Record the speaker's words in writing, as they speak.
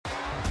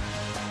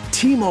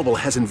T-Mobile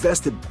has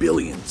invested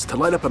billions to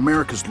light up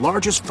America's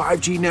largest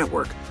 5G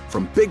network,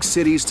 from big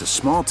cities to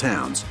small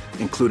towns,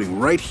 including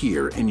right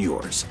here in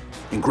yours.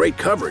 And great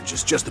coverage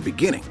is just the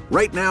beginning.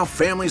 Right now,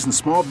 families and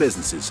small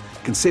businesses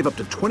can save up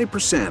to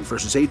 20%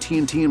 versus AT&T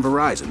and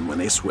Verizon when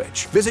they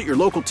switch. Visit your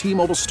local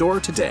T-Mobile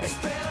store today.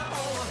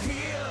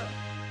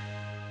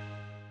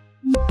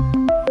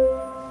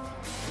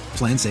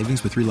 Plan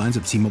savings with 3 lines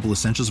of T-Mobile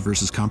Essentials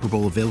versus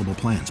comparable available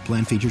plans.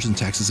 Plan features and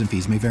taxes and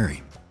fees may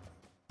vary.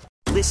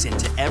 Listen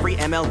to every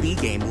MLB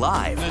game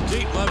live. In the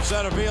deep left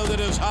center field, it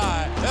is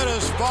high, it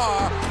is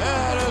far,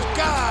 it is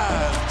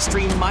gone.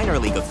 Stream minor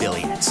league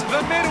affiliates.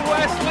 The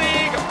Midwest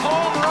League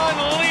home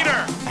run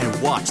leader.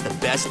 And watch the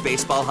best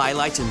baseball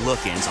highlights and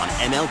look-ins on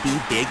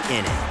MLB Big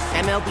Inning.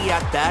 MLB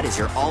At Bat is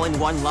your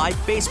all-in-one live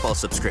baseball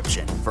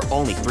subscription for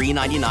only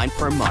 $3.99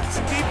 per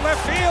month. Deep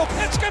left field,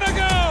 it's gonna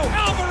go.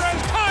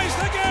 Alvarez ties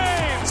the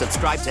game.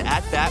 Subscribe to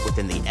At Bat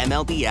within the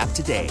MLB app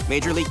today.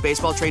 Major League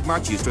Baseball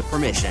trademarks used with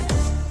permission.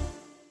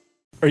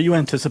 Are you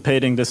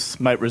anticipating this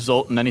might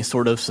result in any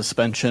sort of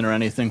suspension or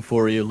anything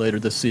for you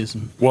later this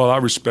season? Well, I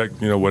respect,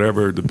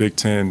 whatever the Big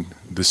Ten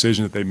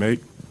decision that they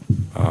make.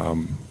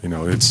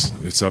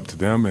 It's up to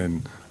them,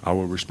 and I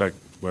will respect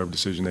whatever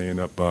decision they end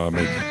up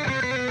making.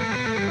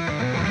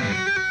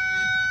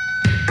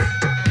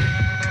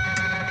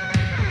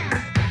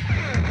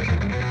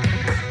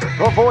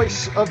 The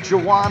voice of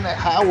Juwan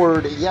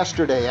Howard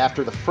yesterday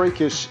after the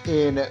fracas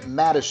in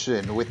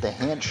Madison with the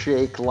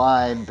handshake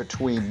line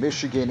between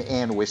Michigan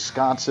and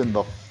Wisconsin.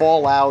 The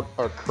fallout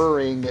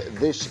occurring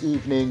this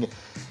evening.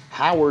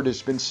 Howard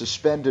has been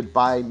suspended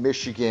by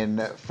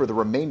Michigan for the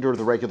remainder of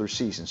the regular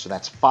season. So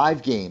that's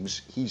 5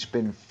 games. He's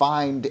been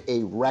fined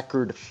a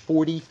record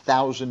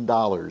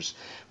 $40,000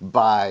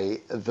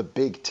 by the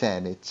Big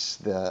Ten. It's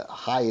the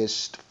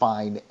highest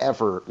fine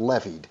ever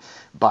levied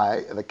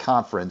by the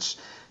conference.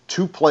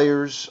 2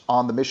 players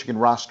on the Michigan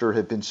roster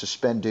have been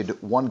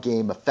suspended, 1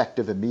 game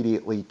effective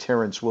immediately,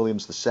 Terrence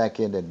Williams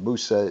II and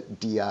Moussa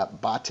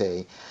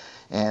Diabate.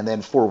 And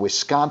then for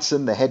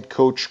Wisconsin, the head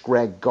coach,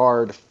 Greg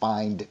Gard,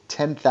 fined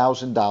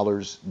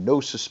 $10,000, no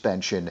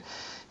suspension,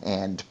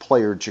 and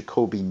player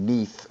Jacoby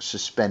Neath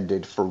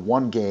suspended for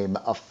 1 game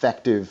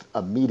effective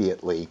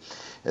immediately.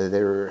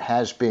 There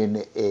has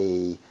been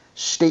a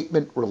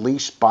statement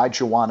released by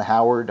Juwan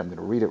Howard. I'm going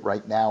to read it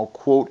right now.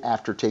 Quote,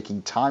 "After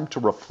taking time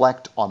to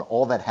reflect on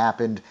all that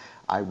happened,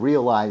 I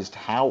realized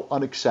how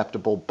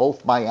unacceptable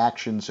both my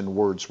actions and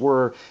words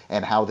were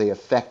and how they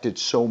affected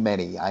so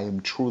many. I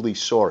am truly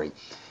sorry."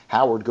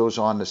 Howard goes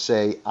on to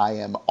say, "I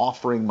am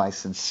offering my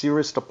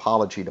sincerest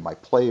apology to my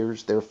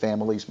players, their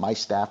families, my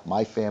staff,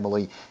 my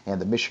family,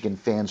 and the Michigan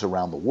fans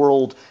around the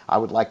world. I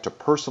would like to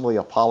personally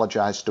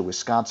apologize to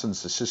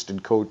Wisconsin's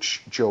assistant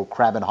coach, Joe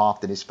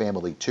Krabenhoft, and his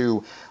family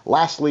too.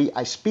 Lastly,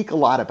 I speak a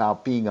lot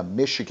about being a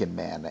Michigan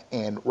man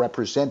and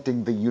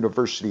representing the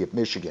University of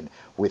Michigan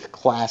with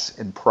class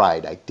and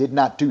pride. I did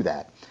not do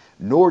that,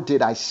 nor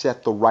did I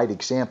set the right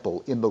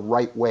example in the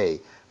right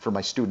way for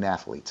my student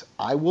athletes.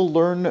 I will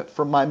learn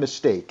from my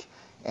mistake,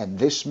 and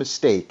this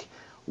mistake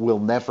will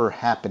never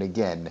happen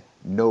again.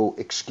 No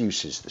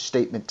excuses." The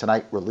statement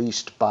tonight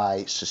released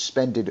by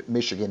suspended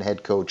Michigan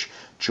head coach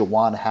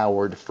Juwan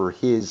Howard for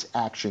his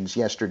actions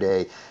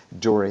yesterday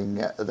during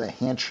the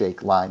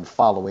handshake line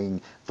following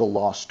the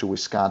loss to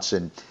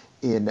Wisconsin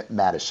in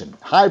Madison.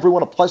 Hi,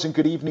 everyone. A pleasant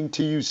good evening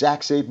to you.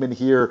 Zach Zaidman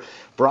here,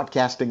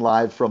 broadcasting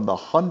live from the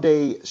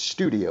Hyundai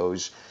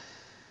Studios.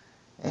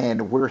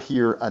 And we're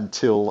here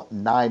until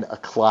 9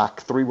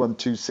 o'clock.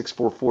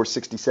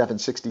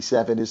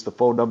 312-644-6767 is the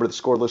phone number. The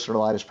Score listener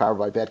line is powered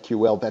by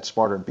BetQL. Bet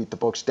smarter and beat the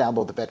books.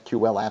 Download the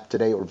BetQL app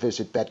today or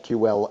visit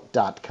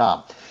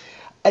BetQL.com.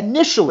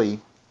 Initially,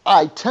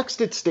 I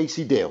texted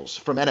Stacey Dales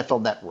from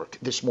NFL Network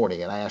this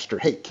morning, and I asked her,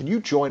 hey, can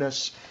you join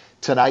us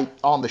tonight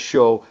on the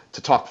show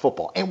to talk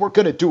football? And we're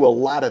going to do a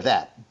lot of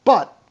that.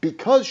 But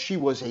because she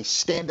was a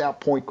standout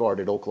point guard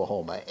at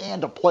Oklahoma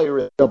and a player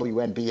at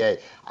WNBA,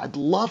 I'd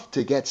love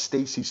to get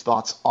Stacey's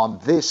thoughts on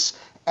this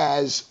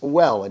as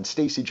well. And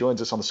Stacey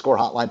joins us on the Score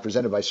Hotline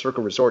presented by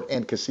Circa Resort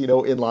and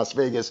Casino in Las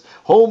Vegas,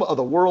 home of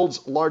the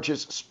world's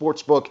largest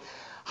sports book.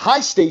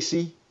 Hi,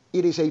 Stacey.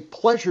 It is a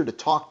pleasure to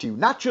talk to you.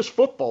 Not just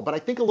football, but I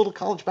think a little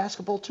college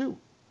basketball too.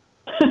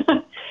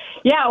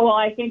 Yeah, well,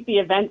 I think the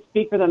events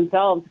speak for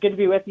themselves. Good to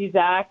be with you,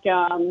 Zach.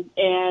 And,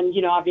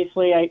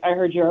 obviously I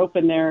heard your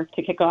open there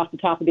to kick off the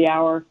top of the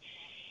hour.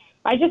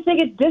 I just think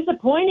it's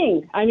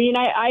disappointing. I mean,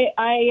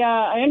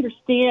 I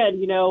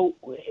understand,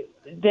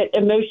 that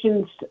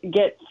emotions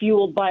get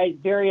fueled by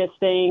various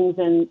things,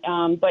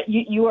 but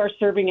you are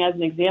serving as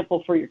an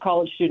example for your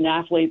college student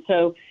athletes.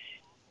 So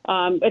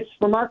it's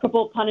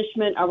remarkable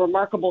punishment, a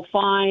remarkable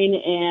fine.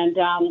 And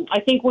I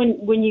think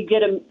when you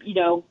get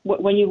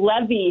when you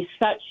levy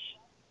such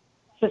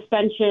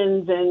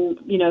suspensions and,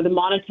 the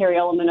monetary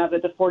element of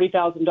it, the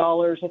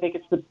 $40,000, I think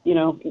it's the,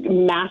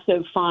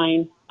 massive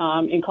fine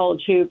in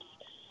college hoops.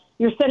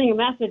 You're sending a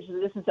message that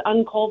this is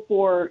uncalled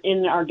for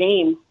in our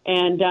game.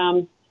 And,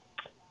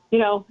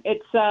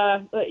 it's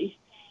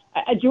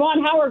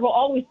Juwan Howard will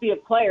always be a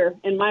player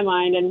in my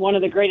mind and one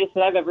of the greatest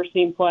that I've ever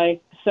seen play.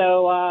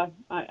 So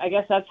I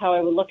guess that's how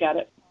I would look at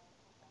it.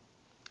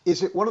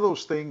 Is it one of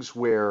those things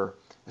where,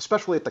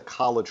 especially at the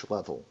college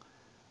level,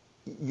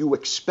 you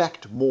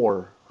expect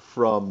more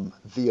from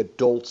the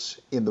adults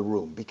in the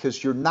room?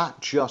 Because you're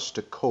not just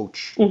a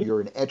coach,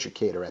 you're an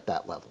educator at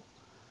that level.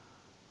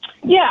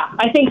 Yeah,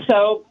 I think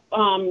so.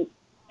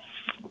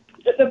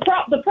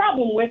 The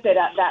problem with it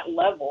at that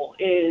level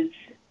is,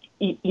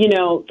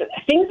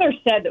 things are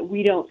said that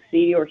we don't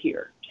see or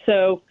hear.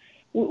 So,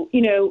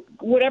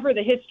 whatever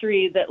the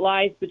history that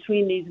lies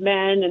between these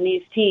men and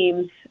these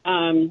teams,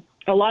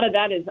 a lot of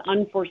that is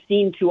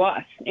unforeseen to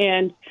us.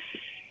 And,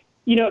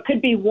 it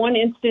could be one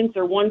instance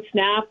or one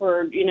snap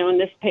or,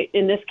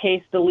 in this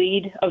case, the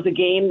lead of the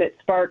game that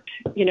sparked,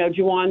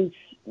 Juwan's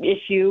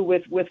issue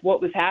with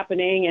what was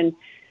happening. And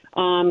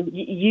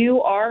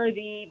you are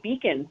the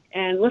beacon.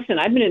 And listen,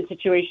 I've been in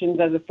situations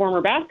as a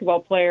former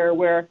basketball player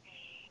where,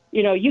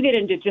 you get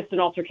into just an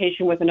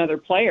altercation with another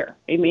player.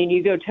 I mean,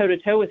 you go toe to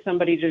toe with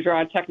somebody to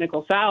draw a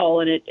technical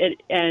foul,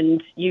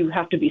 and you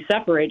have to be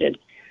separated.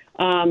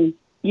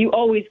 You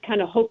always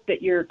kind of hope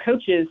that your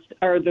coaches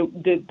are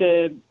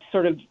the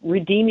sort of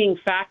redeeming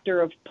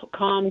factor of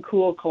calm,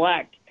 cool,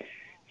 collect.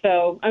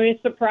 So, I mean,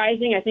 it's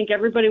surprising. I think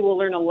everybody will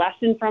learn a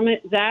lesson from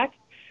it, Zach.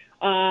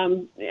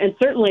 And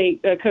certainly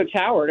Coach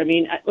Howard. I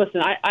mean,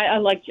 listen,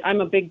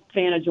 I'm a big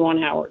fan of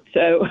Juwan Howard.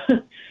 So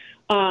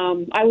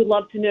I would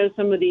love to know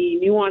some of the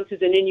nuances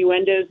and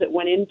innuendos that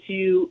went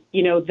into,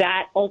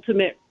 that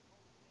ultimate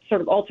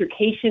sort of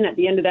altercation at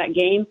the end of that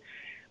game.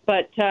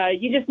 But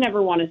you just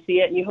never want to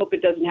see it, and you hope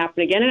it doesn't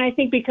happen again. And I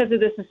think because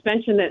of the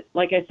suspension that,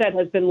 like I said,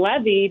 has been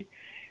levied,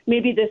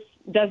 maybe this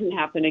doesn't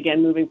happen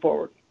again moving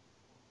forward.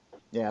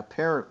 Yeah,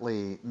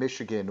 apparently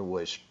Michigan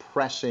was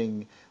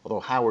pressing, although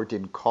Howard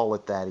didn't call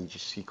it that.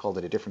 He called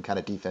it a different kind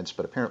of defense,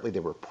 but apparently they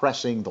were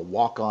pressing the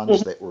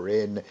walk-ons that were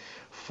in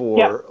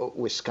for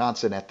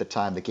Wisconsin at the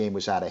time. The game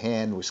was out of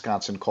hand.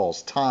 Wisconsin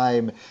calls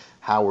time.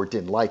 Howard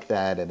didn't like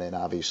that, and then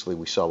obviously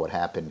we saw what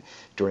happened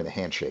during the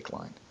handshake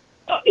line.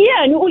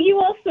 Yeah, and well,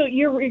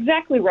 you're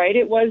exactly right.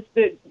 It was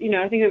I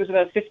think it was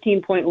about a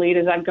 15-point lead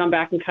as I've gone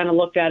back and kind of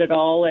looked at it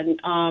all,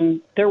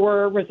 and there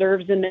were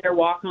reserves in there,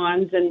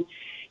 walk-ons, and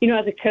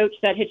as a coach,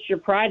 that hits your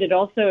pride. It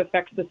also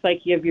affects the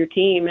psyche of your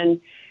team. And,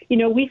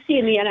 we see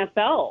in the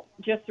NFL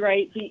just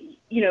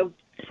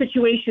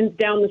situations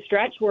down the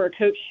stretch where a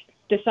coach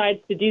decides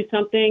to do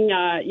something.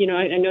 I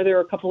know there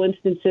were a couple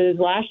instances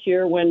last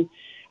year when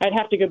I'd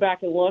have to go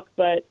back and look,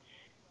 but,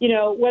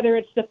 whether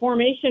it's the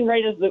formation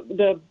right as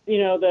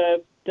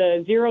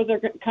the zeros are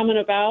coming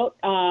about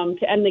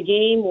to end the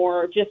game,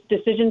 or just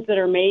decisions that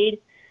are made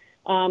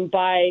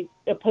by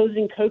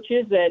opposing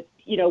coaches that,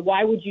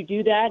 why would you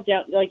do that?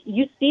 Like,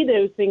 you see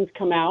those things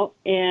come out,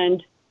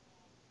 and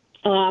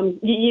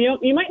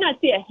you might not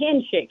see a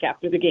handshake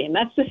after the game.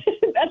 That's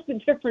the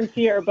difference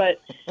here.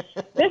 But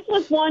this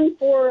was one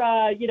for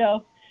I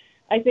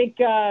think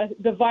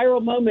the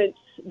viral moments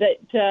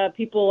that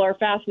people are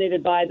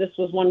fascinated by. This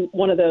was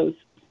one of those.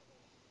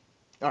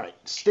 All right,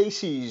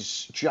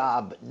 Stacey's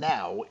job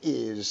now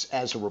is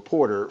as a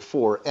reporter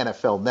for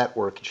NFL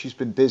Network. She's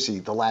been busy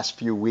the last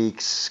few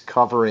weeks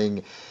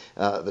covering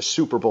the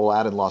Super Bowl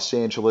out in Los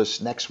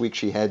Angeles. Next week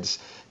she heads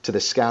to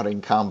the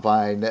scouting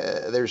combine.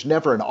 There's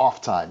never an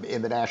off time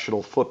in the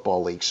National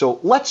Football League. So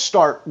let's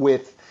start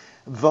with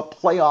the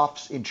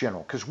playoffs in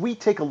general, because we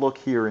take a look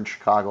here in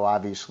Chicago,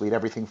 obviously, at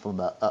everything from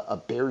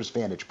a Bears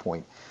vantage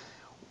point.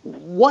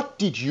 What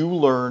did you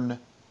learn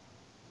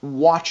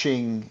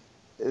watching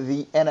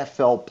the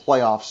NFL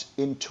playoffs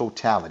in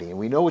totality? And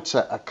we know it's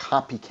a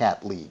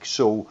copycat league.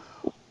 So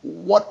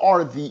what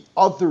are the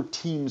other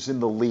teams in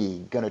the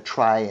league going to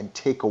try and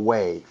take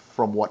away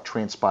from what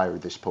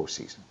transpired this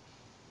postseason?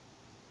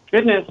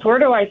 Goodness, where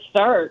do I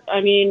start?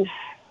 I mean,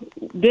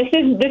 this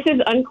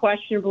is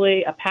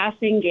unquestionably a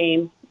passing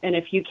game. And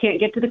if you can't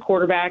get to the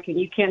quarterback and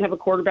you can't have a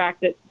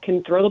quarterback that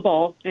can throw the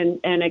ball and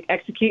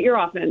execute your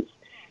offense,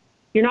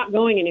 you're not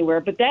going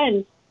anywhere. But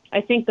then I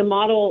think the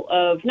model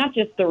of not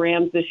just the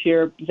Rams this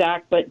year,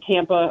 Zach, but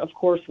Tampa, of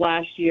course,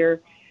 last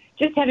year,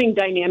 just having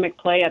dynamic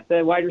play at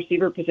the wide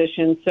receiver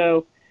position.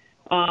 So,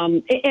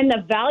 and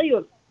the value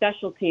of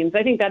special teams,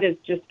 I think that is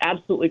just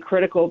absolutely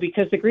critical,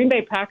 because the Green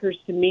Bay Packers,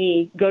 to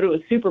me, go to a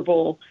Super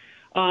Bowl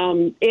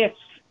if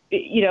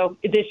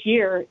this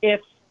year, if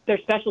their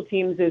special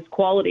teams is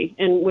quality.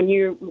 And when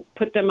you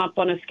put them up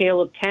on a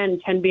scale of 10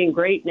 being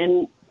great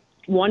and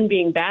 1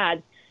 being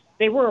bad,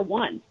 they were a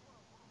 1.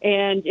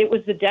 And it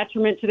was the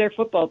detriment to their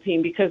football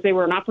team, because they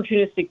were an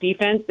opportunistic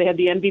defense. They had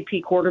the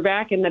MVP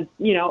quarterback and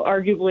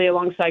arguably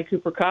alongside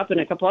Cooper Kupp and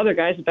a couple other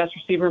guys, the best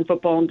receiver in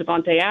football, and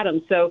Devontae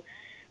Adams. So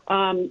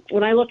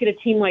when I look at a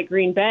team like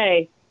Green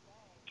Bay,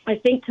 I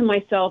think to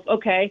myself,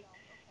 okay,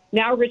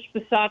 now Rich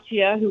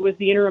Bisaccia, who was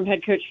the interim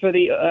head coach for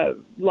the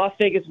Las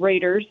Vegas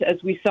Raiders,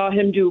 as we saw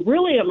him do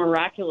really a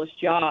miraculous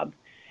job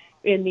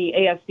in the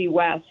AFC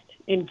West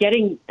in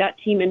getting that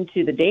team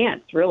into the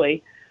dance,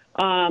 really.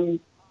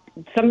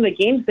 Some of the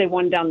games they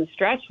won down the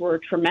stretch were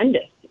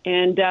tremendous.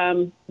 and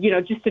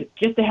just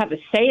to have a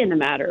say in the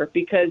matter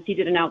because he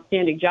did an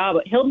outstanding job.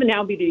 He'll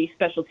now be the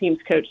special teams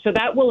coach, so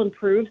that will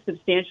improve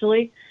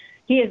substantially.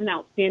 He is an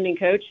outstanding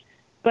coach,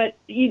 but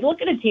you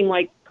look at a team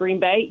like Green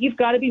Bay, you've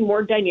got to be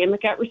more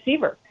dynamic at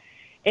receiver.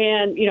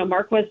 And,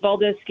 Marquez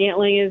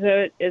Valdes-Scantling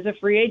is a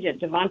free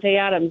agent. Devontae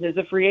Adams is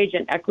a free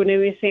agent.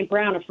 Equanimeous St.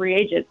 Brown, a free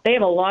agent. They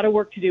have a lot of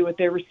work to do with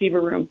their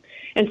receiver room.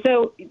 And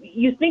so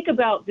you think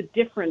about the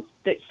difference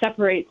that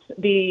separates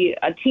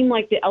a team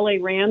like the LA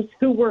Rams,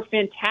 who were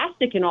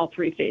fantastic in all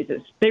three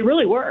phases. They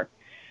really were.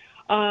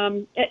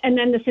 And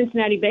then the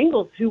Cincinnati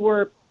Bengals, who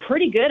were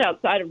pretty good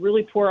outside of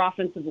really poor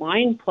offensive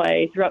line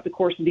play throughout the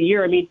course of the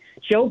year. I mean,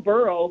 Joe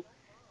Burrow,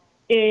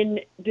 in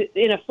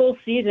a full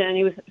season,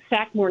 he was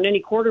sacked more than any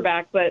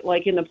quarterback, but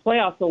like in the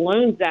playoffs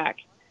alone, Zach,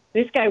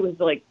 this guy was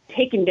like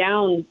taken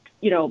down,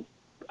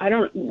 I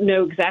don't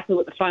know exactly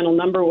what the final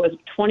number was,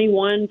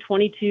 21,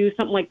 22,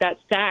 something like that,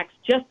 sacks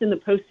just in the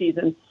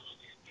postseason.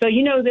 So,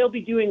 they'll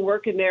be doing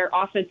work in their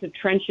offensive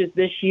trenches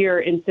this year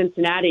in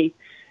Cincinnati.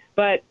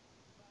 But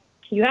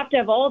you have to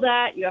have all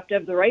that. You have to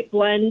have the right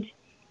blend,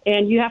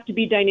 and you have to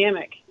be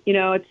dynamic.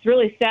 It's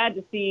really sad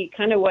to see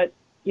kind of what,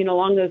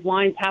 along those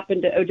lines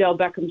happened to Odell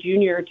Beckham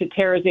Jr. to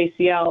tear his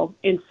ACL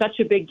in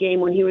such a big game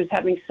when he was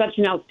having such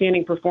an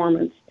outstanding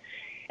performance.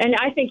 And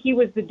I think he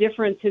was the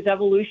difference, his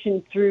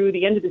evolution through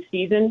the end of the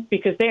season,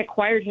 because they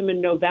acquired him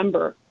in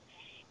November.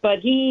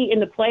 But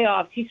in the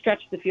playoffs, he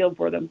stretched the field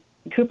for them.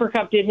 Cooper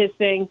Kupp did his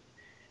thing.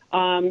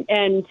 Really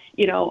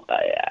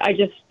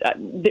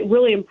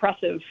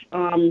impressive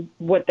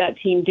what that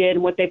team did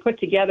and what they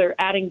put together,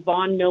 adding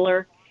Von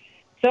Miller.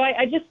 So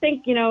I just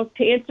think, to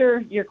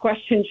answer your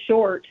question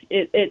short,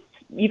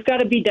 you've got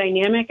to be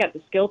dynamic at the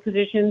skill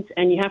positions,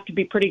 and you have to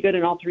be pretty good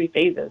in all three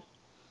phases.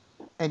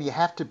 And you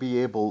have to be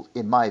able,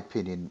 in my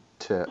opinion,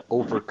 to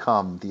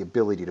overcome the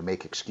ability to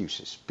make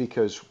excuses.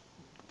 Because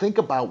think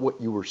about what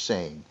you were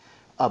saying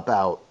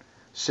about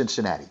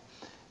Cincinnati.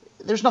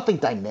 There's nothing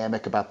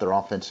dynamic about their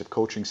offensive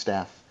coaching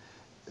staff.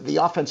 The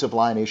offensive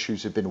line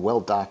issues have been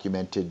well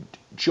documented.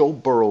 Joe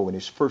Burrow, in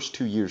his first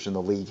 2 years in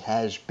the league,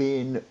 has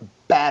been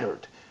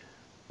battered.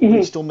 Mm-hmm.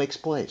 He still makes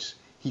plays.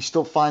 He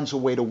still finds a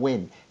way to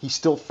win. He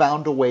still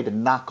found a way to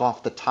knock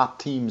off the top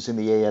teams in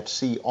the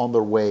AFC on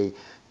their way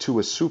to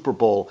a Super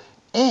Bowl.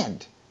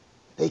 And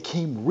they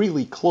came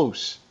really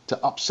close to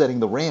upsetting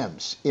the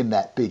Rams in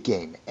that big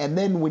game. And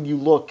then when you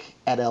look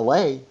at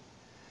LA,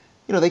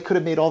 they could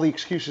have made all the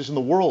excuses in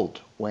the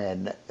world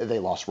when they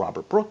lost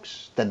Robert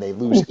Brooks. Then they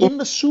lose in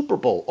the Super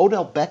Bowl.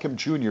 Odell Beckham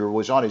Jr.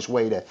 was on his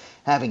way to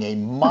having a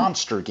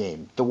monster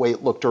game the way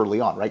it looked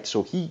early on, right?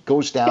 So he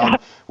goes down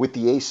with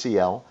the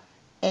ACL,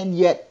 and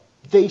yet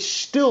they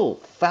still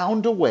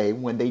found a way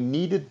when they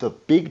needed the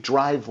big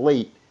drive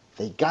late.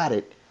 They got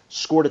it,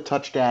 scored a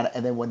touchdown,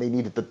 and then when they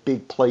needed the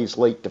big plays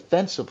late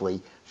defensively,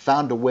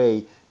 found a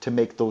way to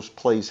make those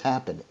plays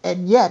happen.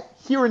 And yet,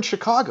 here in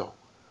Chicago,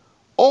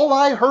 all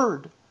I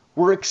heard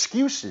were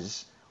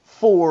excuses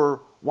for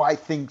why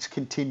things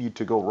continued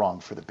to go wrong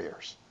for the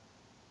Bears.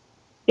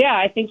 Yeah,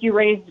 I think you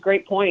raised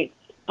great points.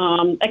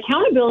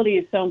 Accountability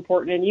is so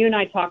important, and you and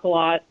I talk a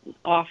lot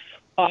off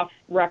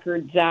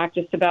record, Zach,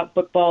 just about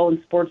football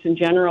and sports in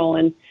general.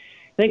 And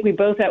I think we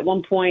both at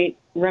one point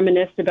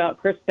reminisced about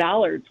Chris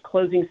Ballard's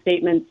closing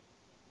statements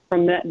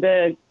from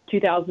the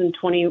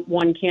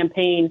 2021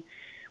 campaign,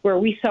 where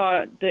we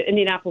saw the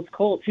Indianapolis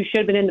Colts, who should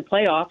have been in the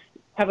playoffs,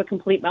 have a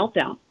complete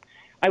meltdown.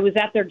 I was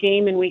at their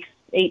game in week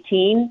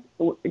 18.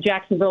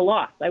 Jacksonville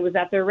lost. I was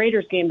at their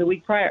Raiders game the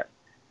week prior.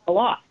 A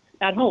loss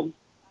at home.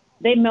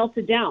 They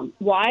melted down.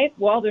 Why?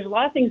 Well, there's a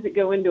lot of things that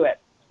go into it.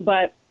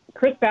 But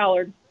Chris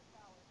Ballard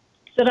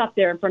stood up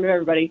there in front of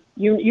everybody.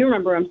 You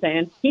remember what I'm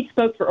saying. He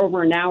spoke for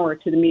over an hour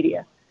to the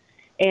media.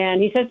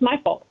 And he says, it's my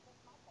fault.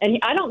 And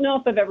I don't know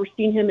if I've ever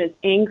seen him as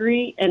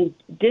angry and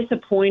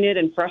disappointed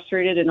and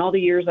frustrated in all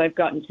the years I've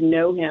gotten to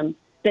know him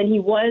than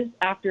he was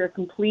after a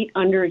complete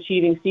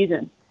underachieving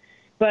season.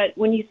 But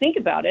when you think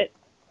about it,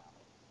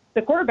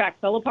 the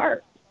quarterback fell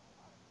apart.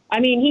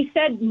 I mean, he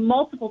said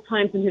multiple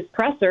times in his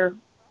presser,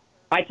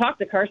 I talked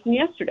to Carson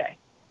yesterday.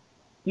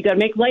 You got to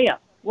make layups.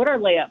 What are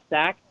layups,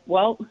 Zach?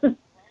 Well,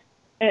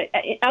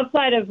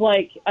 outside of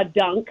like a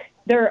dunk,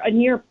 they're a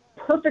near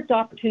perfect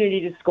opportunity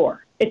to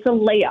score. It's a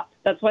layup.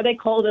 That's why they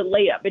call it a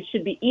layup. It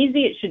should be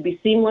easy. It should be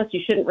seamless.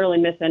 You shouldn't really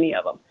miss any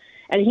of them.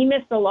 And he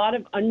missed a lot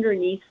of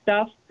underneath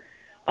stuff,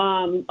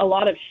 a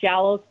lot of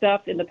shallow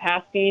stuff in the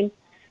pass game,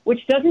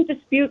 which doesn't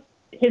dispute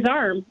his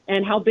arm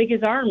and how big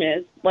his arm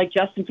is. Like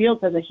Justin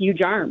Fields has a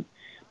huge arm.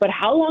 But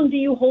how long do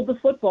you hold the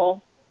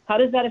football? How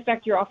does that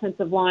affect your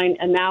offensive line?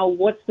 And now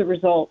what's the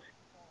result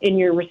in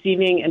your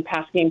receiving and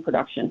pass game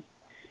production?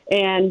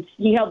 And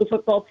he held the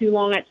football too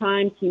long at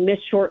times. He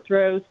missed short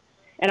throws.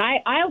 And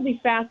I'll be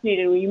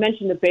fascinated when you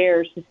mention the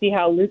Bears to see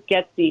how Luke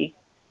Getsy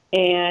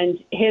and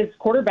his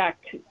quarterback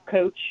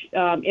coach,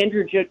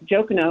 Andrew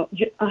Janocko,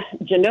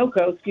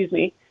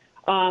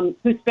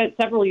 who spent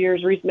several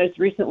years most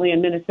recently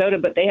in Minnesota,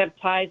 but they have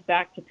ties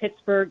back to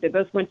Pittsburgh. They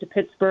both went to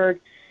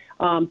Pittsburgh,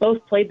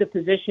 both played the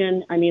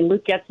position. I mean,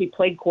 Luke Getsy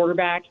played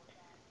quarterback.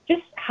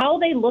 just how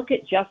they look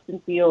at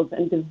Justin Fields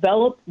and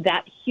develop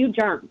that huge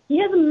arm. He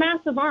has a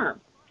massive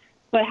arm,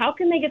 but how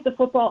can they get the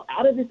football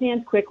out of his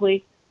hands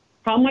quickly?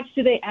 How much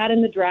do they add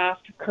in the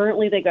draft?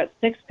 Currently, they got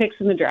 6 picks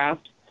in the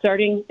draft,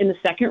 starting in the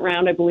second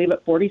round, I believe,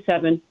 at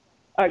 39,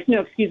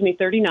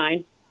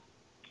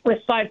 with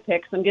 5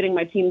 picks. I'm getting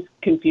my teams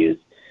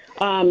confused.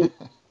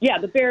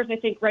 The Bears, I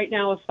think, right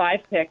now have 5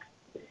 picks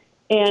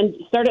and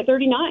start at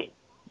 39.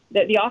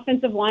 The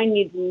offensive line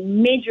needs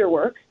major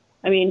work.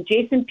 I mean,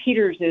 Jason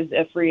Peters is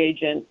a free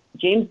agent.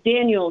 James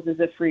Daniels is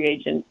a free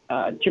agent.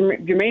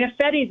 Jermaine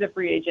Ifedi is a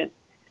free agent.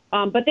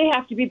 But they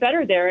have to be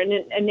better there, and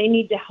they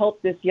need to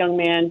help this young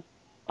man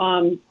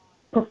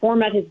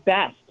perform at his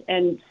best.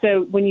 And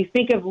so when you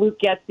think of Luke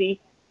Getsy,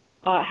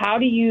 how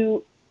do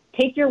you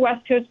take your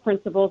West Coast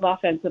principles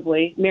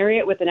offensively, marry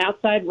it with an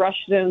outside rush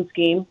zone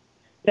scheme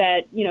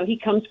that, he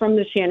comes from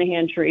the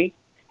Shanahan tree,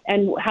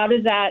 and how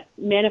does that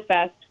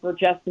manifest for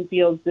Justin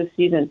Fields this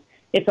season?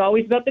 It's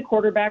always about the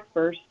quarterback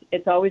first.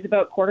 It's always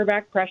about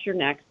quarterback pressure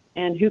next,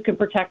 and who can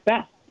protect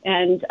best.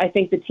 And I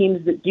think the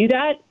teams that do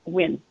that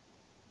win.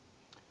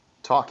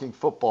 Talking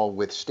football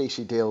with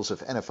Stacey Dales of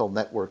NFL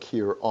Network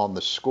here on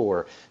The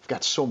Score. I've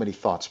got so many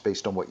thoughts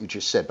based on what you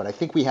just said, but I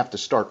think we have to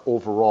start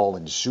overall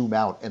and zoom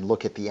out and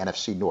look at the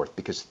NFC North,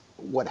 because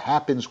what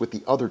happens with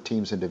the other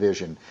teams in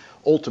division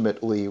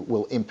ultimately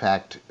will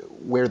impact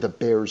where the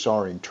Bears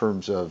are in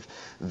terms of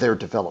their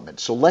development.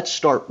 So let's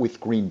start with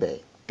Green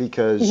Bay,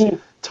 because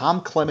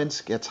Tom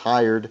Clements gets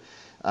hired,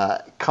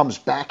 comes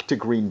back to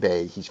Green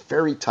Bay. He's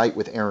very tight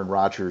with Aaron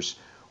Rodgers.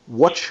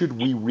 What should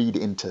we read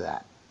into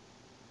that?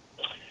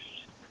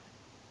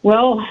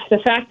 Well, the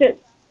fact that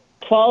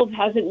 12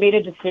 hasn't made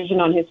a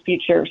decision on his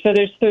future. So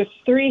there's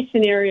 3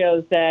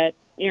 scenarios that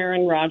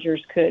Aaron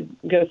Rodgers could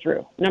go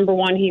through. Number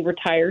 1, he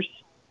retires.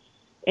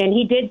 And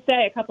he did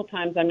say a couple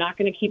times, I'm not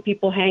going to keep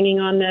people hanging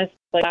on this.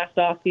 Like last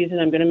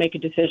offseason, I'm going to make a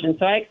decision.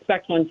 So I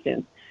expect one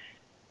soon.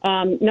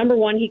 Number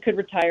 1, he could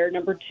retire.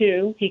 Number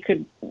 2, he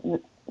could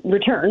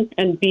return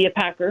and be a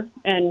Packer.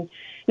 And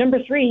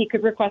number 3, he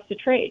could request a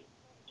trade.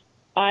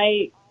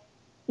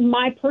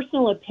 My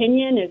personal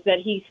opinion is that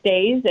he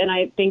stays, and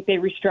I think they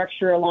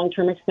restructure a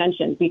long-term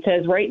extension,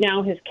 because right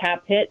now his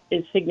cap hit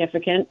is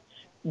significant.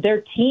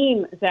 Their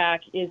team,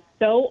 Zach, is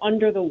so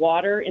under the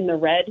water in the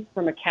red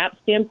from a cap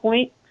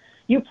standpoint.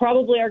 You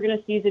probably are going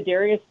to see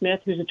Zadarius Smith,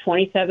 who's a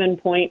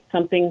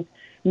 27-point-something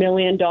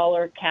million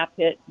cap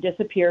hit,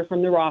 disappear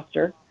from the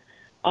roster.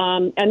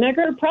 And they're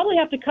going to probably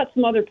have to cut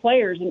some other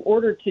players in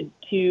order to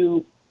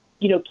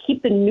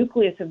keep the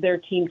nucleus of their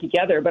team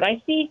together. But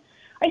I see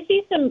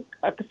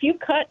a few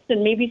cuts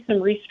and maybe some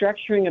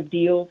restructuring of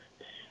deals,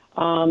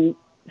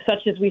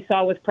 such as we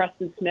saw with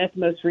Preston Smith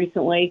most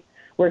recently,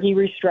 where he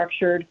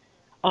restructured.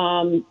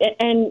 And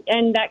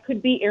that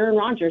could be Aaron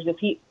Rodgers if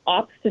he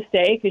opts to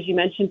stay, because you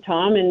mentioned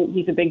Tom, and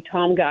he's a big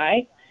Tom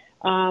guy.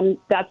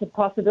 That's a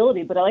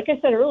possibility. But like I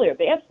said earlier,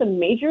 they have some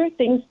major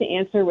things to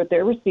answer with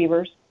their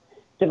receivers.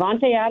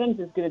 Devontae Adams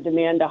is going to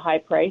demand a high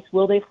price.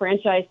 Will they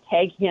franchise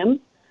tag him,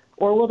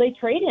 or will they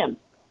trade him?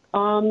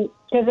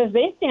 Because as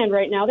they stand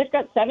right now, they've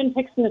got 7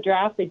 picks in the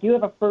draft. They do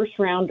have a first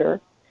rounder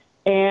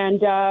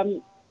and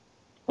a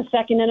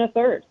second and a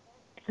third.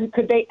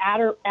 Could they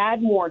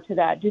add more to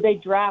that? Do they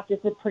draft?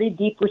 It's a pretty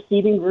deep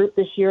receiving group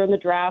this year in the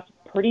draft,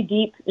 pretty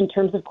deep in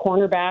terms of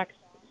cornerbacks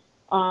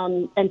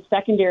and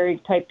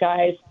secondary type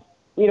guys.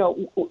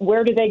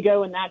 Where do they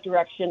go in that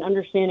direction?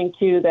 Understanding,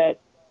 too, that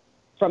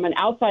from an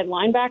outside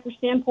linebacker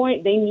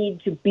standpoint, they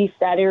need to beef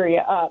that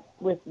area up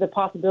with the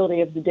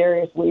possibility of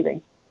Zadarius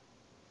leaving.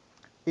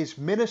 Is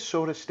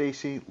Minnesota,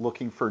 Stacey,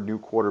 looking for a new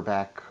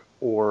quarterback,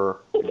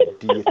 or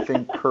do you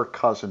think Kirk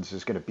Cousins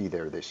is going to be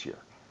there this year?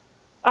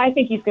 I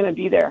think he's going to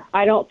be there.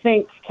 I don't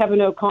think Kevin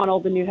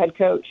O'Connell, the new head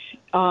coach,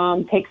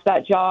 takes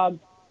that job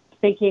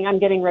thinking I'm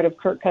getting rid of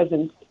Kirk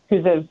Cousins,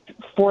 who's a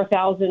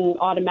 4,000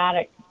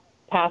 automatic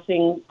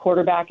passing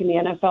quarterback in the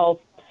NFL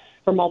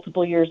for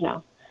multiple years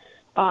now.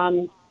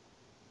 You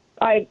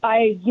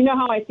know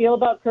how I feel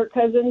about Kirk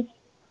Cousins.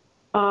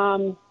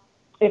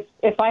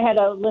 If I had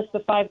a list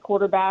of 5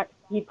 quarterbacks,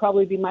 he'd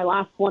probably be my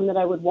last one that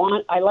I would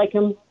want. I like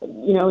him,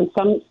 in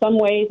some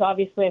ways.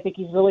 Obviously, I think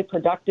he's really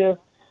productive.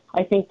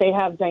 I think they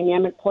have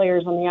dynamic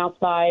players on the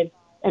outside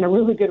and a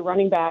really good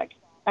running back,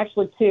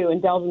 actually 2,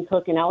 in Delvin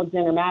Cook and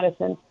Alexander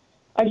Mattison.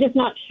 I'm just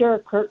not sure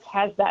Kirk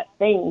has that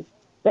thing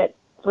that,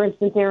 for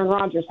instance, Aaron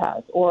Rodgers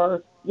has,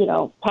 or,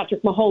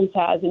 Patrick Mahomes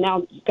has, and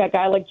now you've got a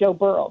guy like Joe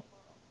Burrow.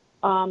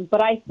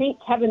 But I think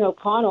Kevin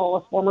O'Connell,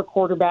 a former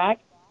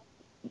quarterback,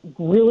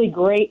 really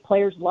great.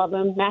 Players love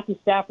him. Matthew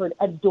Stafford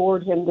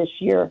adored him this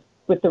year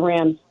with the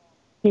Rams.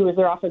 He was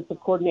their offensive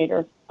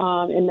coordinator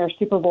in their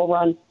Super Bowl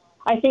run.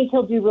 I think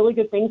he'll do really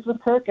good things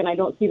with Kirk, and I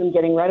don't see them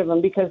getting rid of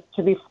him because,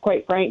 to be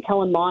quite frank,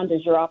 Kellen Mond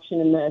is your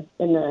option in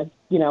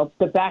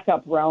the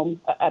backup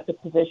realm at the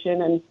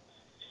position. And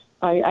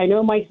I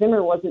know Mike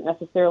Zimmer wasn't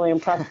necessarily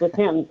impressed with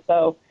him.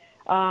 So,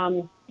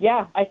 I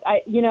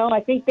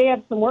think they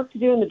have some work to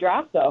do in the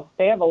draft, though.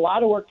 They have a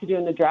lot of work to do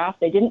in the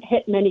draft. They didn't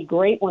hit many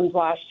great ones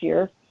last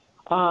year.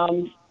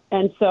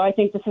 And so I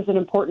think this is an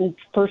important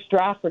first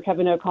draft for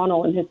Kevin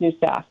O'Connell and his new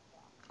staff.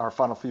 Our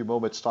final few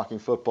moments talking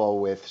football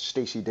with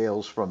Stacey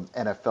Dales from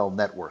NFL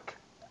Network.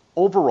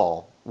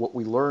 Overall, what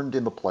we learned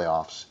in the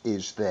playoffs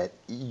is that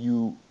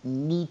you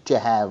need to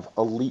have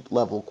elite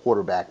level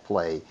quarterback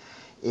play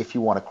if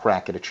you want to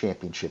crack at a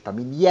championship. I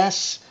mean,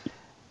 yes,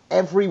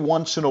 every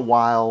once in a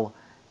while,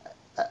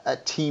 a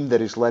team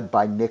that is led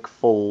by Nick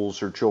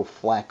Foles or Joe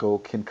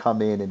Flacco can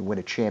come in and win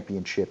a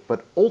championship,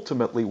 but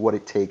ultimately what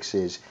it takes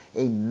is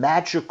a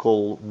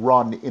magical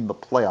run in the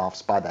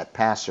playoffs by that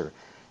passer.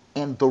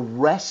 And the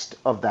rest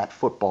of that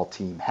football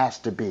team has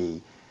to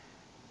be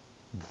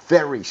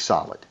very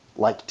solid,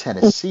 like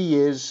Tennessee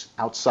is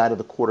outside of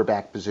the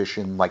quarterback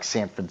position, like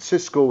San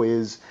Francisco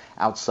is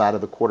outside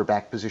of the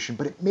quarterback position.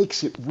 But it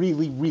makes it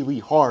really, really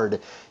hard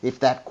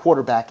if that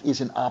quarterback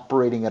isn't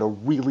operating at a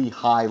really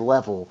high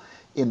level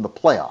in the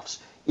playoffs.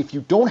 If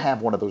you don't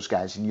have one of those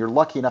guys, and you're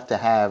lucky enough to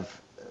have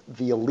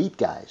the elite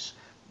guys,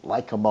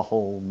 like a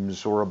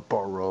Mahomes or a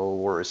Burrow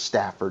or a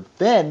Stafford,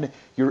 then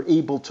you're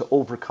able to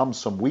overcome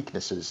some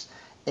weaknesses,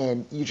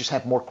 and you just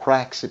have more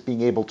cracks at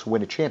being able to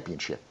win a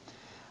championship.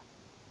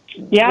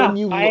 Yeah.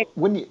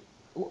 When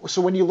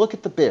you look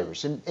at the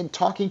Bears and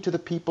talking to the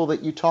people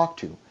that you talk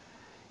to,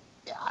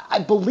 I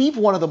believe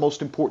one of the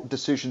most important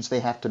decisions they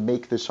have to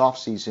make this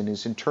offseason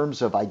is in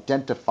terms of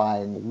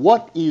identifying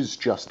what is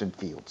Justin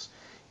Fields.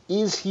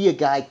 Is he a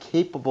guy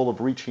capable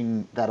of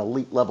reaching that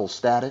elite level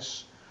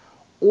status?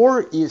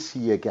 Or is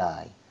he a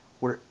guy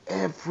where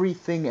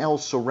everything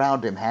else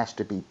around him has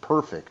to be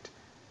perfect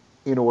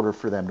in order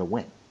for them to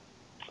win?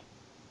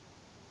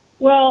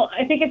 Well,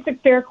 I think it's a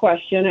fair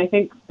question. I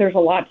think there's a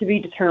lot to be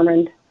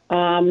determined.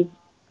 So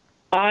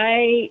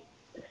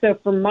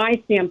from my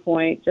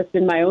standpoint, just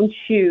in my own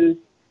shoes,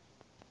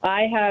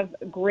 I have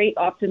great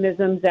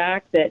optimism,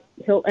 Zach, that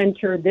he'll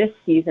enter this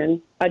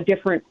season a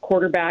different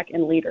quarterback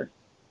and leader.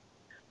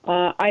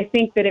 I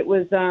think that it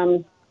was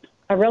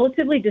a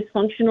relatively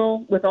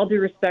dysfunctional, with all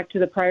due respect to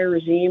the prior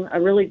regime, a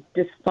really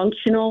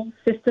dysfunctional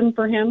system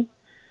for him.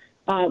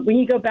 When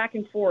you go back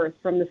and forth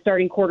from the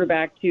starting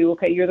quarterback to,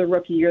 okay, you're the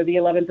rookie, you're the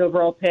 11th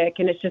overall pick,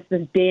 and it's just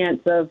this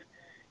dance of,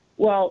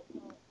 well,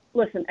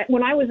 listen,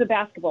 when I was a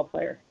basketball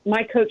player,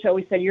 my coach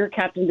always said, you're a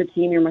captain of the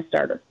team, you're my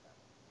starter.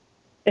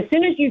 As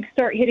soon as you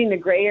start hitting the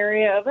gray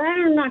area of,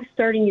 I'm not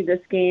starting you this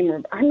game,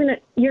 or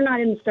you're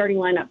not in the starting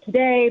lineup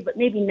today, but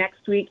maybe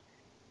next week,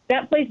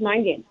 that plays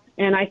mind games.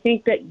 And I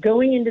think that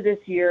going into this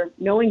year,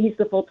 knowing he's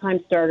the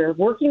full-time starter,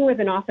 working with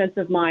an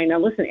offensive mind. Now,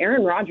 listen,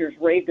 Aaron Rodgers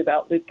raved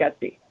about Luke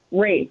Getsy.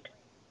 Raved.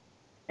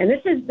 And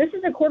this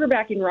is a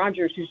quarterback in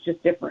Rodgers who's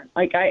just different.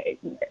 Like,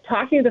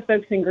 talking to the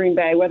folks in Green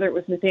Bay, whether it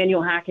was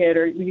Nathaniel Hackett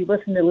or you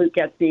listen to Luke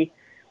Getsy,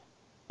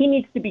 he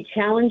needs to be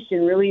challenged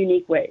in really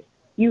unique ways.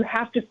 You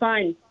have to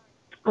find,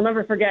 I'll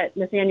never forget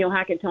Nathaniel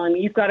Hackett telling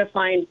me, you've got to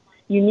find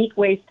unique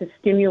ways to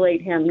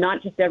stimulate him,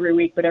 not just every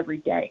week, but every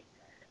day.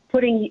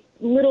 Putting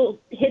little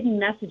hidden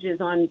messages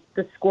on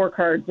the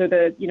scorecards or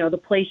the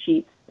play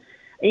sheets,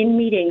 in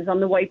meetings on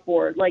the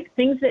whiteboard, like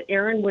things that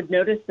Aaron would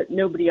notice that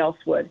nobody else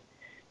would.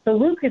 So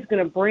Luke is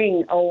going to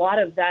bring a lot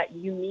of that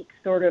unique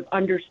sort of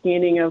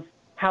understanding of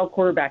how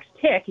quarterbacks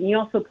tick, and he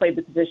also played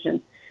the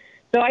position.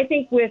 So I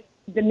think with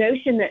the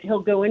notion that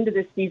he'll go into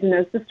this season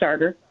as the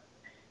starter,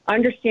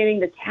 understanding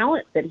the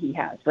talent that he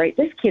has, right?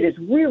 This kid is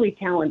really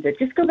talented.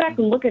 Just go back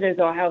and look at his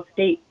Ohio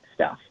State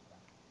stuff.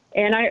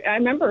 And I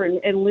remember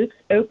in Luke's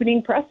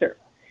opening presser,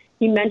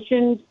 he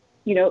mentioned,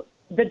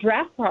 the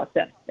draft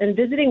process and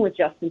visiting with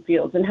Justin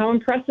Fields and how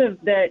impressive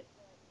that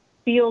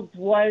Fields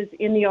was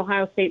in the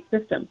Ohio State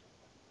system.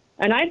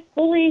 And I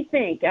fully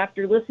think,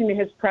 after listening to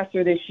his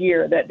presser this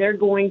year, that they're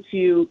going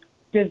to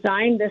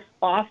design this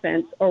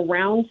offense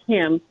around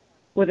him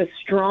with a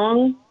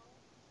strong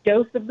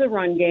dose of the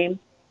run game.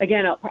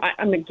 Again,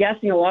 I'm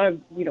guessing a lot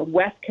of,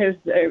 West Coast,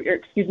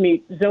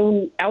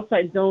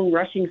 outside zone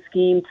rushing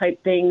scheme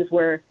type things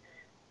where,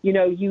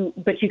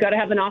 but you got to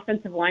have an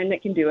offensive line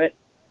that can do it.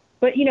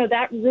 But,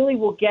 that really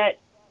will get,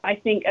 I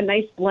think, a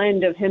nice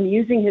blend of him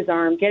using his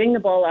arm, getting the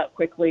ball out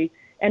quickly,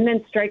 and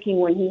then striking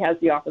when he has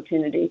the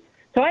opportunity.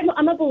 So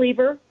I'm a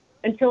believer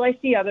until I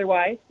see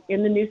otherwise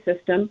in the new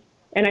system.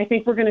 And I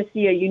think we're going to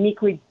see a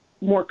uniquely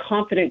more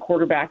confident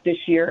quarterback this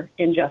year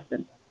in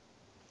Justin.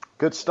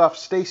 Good stuff.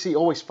 Stacey,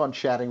 always fun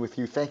chatting with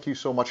you. Thank you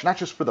so much, not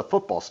just for the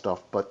football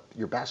stuff, but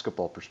your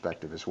basketball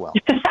perspective as well.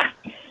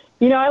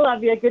 I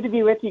love you. Good to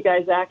be with you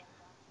guys, Zach.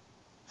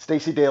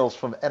 Stacey Dales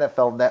from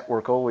NFL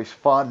Network. Always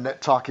fun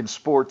talking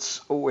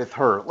sports with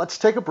her. Let's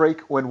take a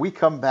break. When we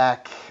come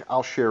back,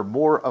 I'll share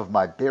more of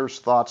my Bears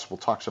thoughts. We'll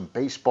talk some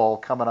baseball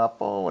coming up,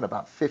 in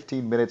about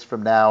 15 minutes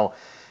from now.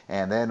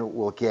 And then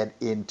we'll get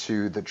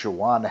into the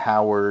Juwan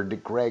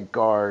Howard, Greg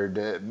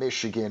Gard,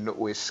 Michigan,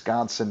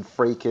 Wisconsin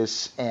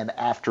fracas and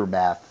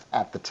aftermath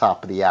at the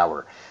top of the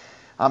hour.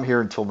 I'm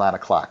here until 9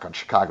 o'clock on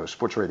Chicago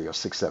Sports Radio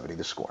 670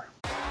 The Score.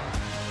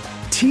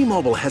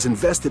 T-Mobile has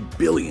invested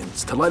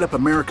billions to light up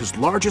America's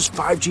largest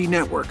 5G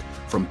network,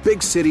 from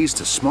big cities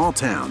to small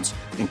towns,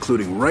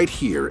 including right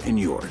here in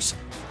yours.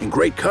 And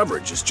great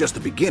coverage is just the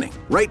beginning.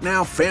 Right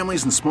now,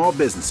 families and small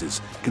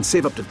businesses can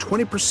save up to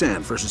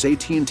 20% versus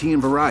AT&T and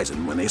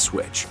Verizon when they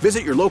switch.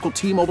 Visit your local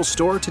T-Mobile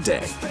store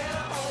today.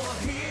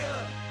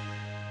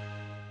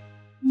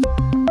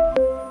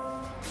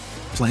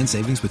 Plan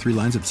savings with 3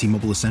 lines of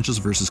T-Mobile Essentials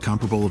versus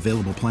comparable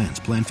available plans.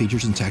 Plan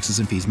features and taxes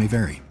and fees may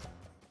vary.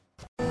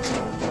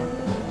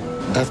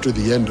 After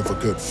the end of a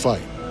good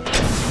fight,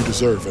 you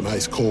deserve an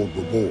ice-cold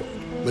reward.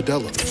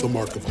 Modelo is the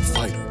mark of a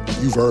fighter.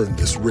 You've earned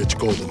this rich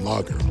golden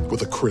lager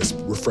with a crisp,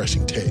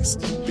 refreshing taste.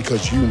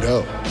 Because you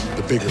know,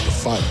 the bigger the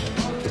fight,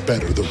 the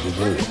better the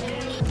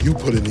reward. You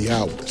put in the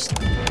hours,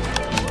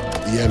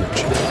 the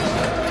energy,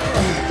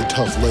 the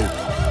tough labor.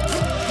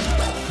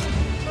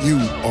 You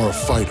are a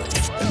fighter,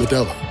 and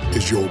Modelo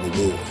is your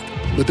reward.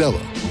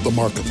 Modelo, the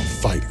mark of a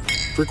fighter.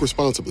 Drink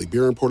responsibly.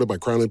 Beer imported by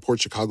Crown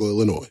Imports, Chicago,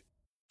 Illinois.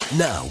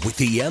 Now, with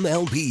the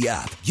MLB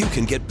app, you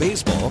can get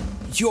baseball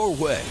your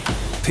way.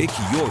 Pick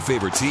your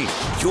favorite team,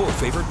 your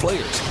favorite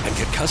players, and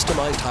get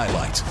customized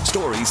highlights,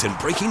 stories, and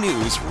breaking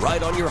news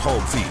right on your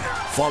home feed.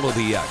 Follow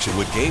the action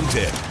with Game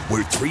Day,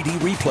 where 3D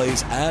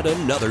replays add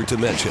another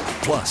dimension.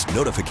 Plus,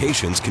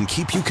 notifications can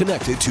keep you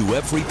connected to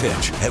every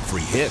pitch,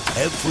 every hit,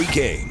 every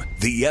game.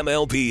 The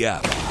MLB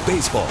app.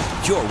 Baseball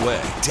your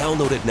way.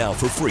 Download it now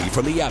for free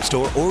from the App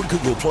Store or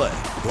Google Play.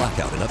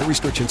 Blackout and other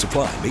restrictions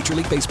apply. Major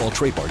League Baseball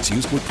trademarks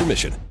used with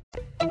permission.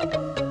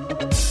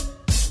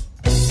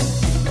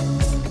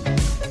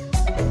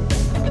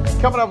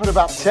 Coming up in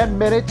about 10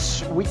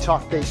 minutes, we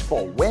talk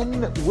baseball.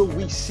 When will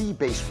we see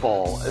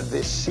baseball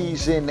this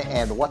season,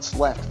 and what's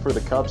left for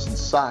the Cubs and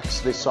Sox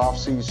this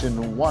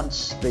offseason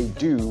once they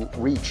do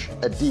reach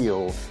a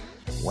deal,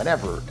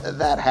 whenever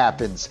that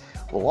happens?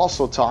 We'll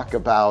also talk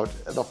about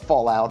the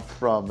fallout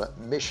from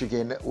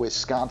Michigan,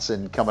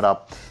 Wisconsin coming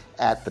up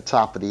at the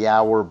top of the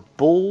hour.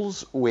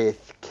 Bulls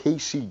with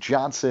Casey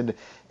Johnson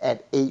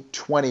at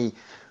 8:20.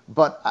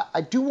 But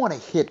I do want to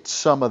hit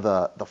some of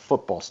the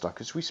football stuff,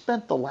 because we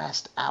spent the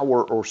last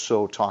hour or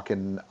so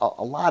talking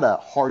a lot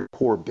of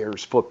hardcore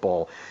Bears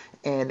football.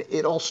 And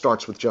it all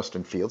starts with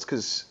Justin Fields,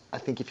 because I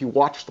think if you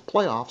watch the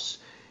playoffs,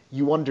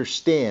 you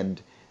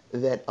understand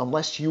that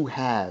unless you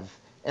have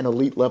an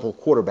elite level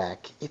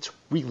quarterback, it's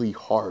really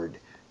hard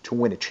to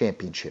win a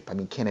championship. I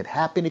mean, can it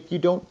happen if you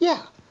don't?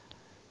 Yeah,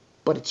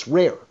 but it's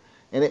rare.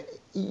 And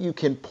you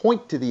can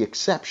point to the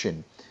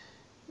exception,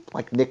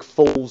 like Nick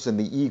Foles and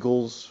the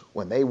Eagles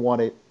when they won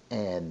it,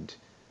 and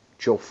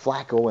Joe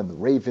Flacco and the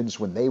Ravens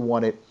when they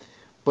won it.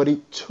 But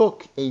it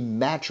took a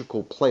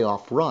magical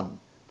playoff run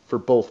for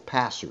both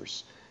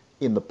passers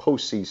in the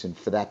postseason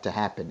for that to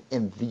happen.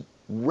 And the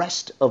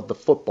rest of the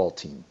football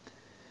team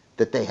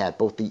that they had,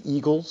 both the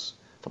Eagles,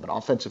 from an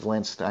offensive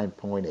line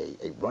standpoint,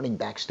 a running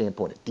back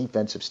standpoint, a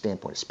defensive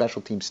standpoint, a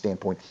special team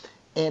standpoint,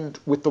 and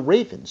with the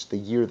Ravens, the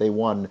year they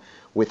won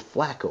with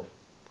Flacco.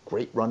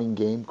 Great running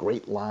game,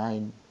 great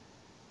line,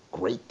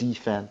 great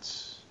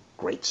defense,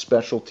 great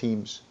special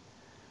teams.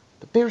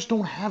 The Bears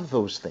don't have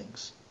those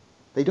things.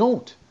 They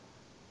don't.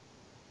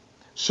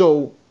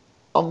 So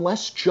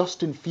unless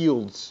Justin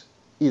Fields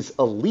is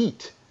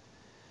elite,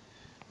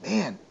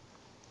 man,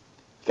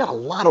 you got a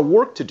lot of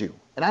work to do.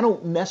 And I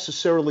don't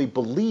necessarily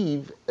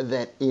believe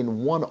that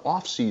in one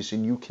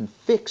offseason you can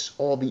fix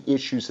all the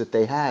issues that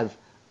they have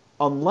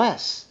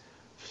unless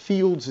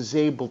Fields is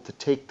able to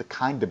take the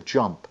kind of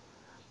jump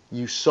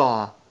you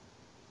saw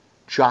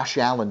Josh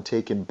Allen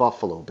take in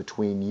Buffalo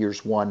between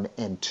years 1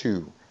 and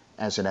 2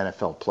 as an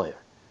NFL player.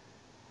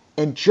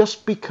 And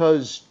just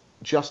because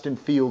Justin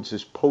Fields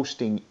is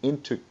posting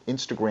into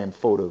Instagram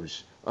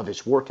photos of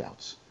his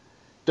workouts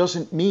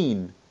doesn't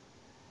mean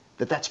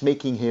that that's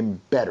making him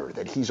better,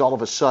 that he's all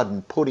of a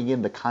sudden putting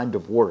in the kind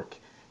of work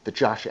that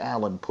Josh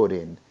Allen put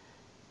in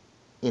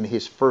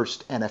his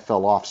first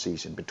NFL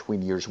offseason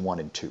between years 1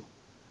 and 2.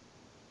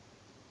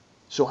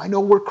 So I know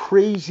we're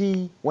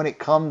crazy when it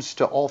comes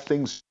to all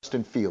things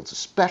Justin Fields,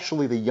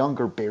 especially the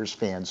younger Bears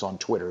fans on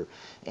Twitter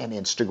and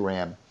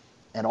Instagram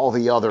and all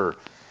the other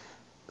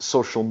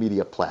social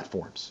media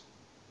platforms.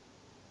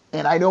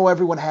 And I know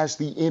everyone has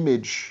the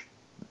image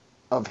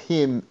of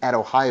him at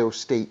Ohio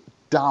State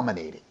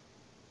dominating.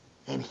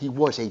 And he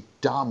was a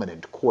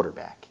dominant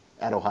quarterback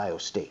at Ohio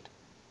State.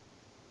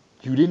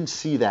 You didn't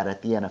see that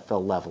at the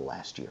NFL level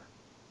last year.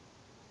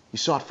 You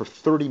saw it for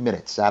 30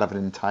 minutes out of an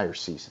entire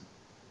season.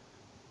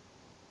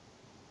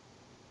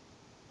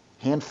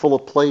 Handful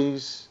of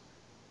plays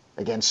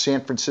against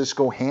San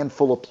Francisco,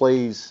 handful of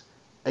plays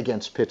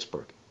against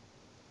Pittsburgh.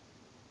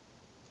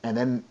 And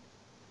then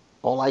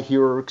all I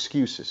hear are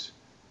excuses.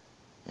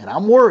 And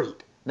I'm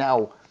worried.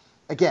 Now,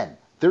 again,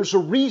 there's a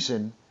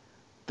reason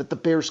that the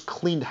Bears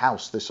cleaned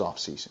house this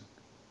offseason.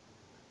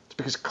 It's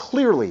because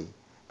clearly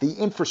the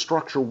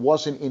infrastructure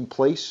wasn't in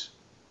place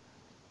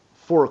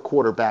for a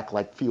quarterback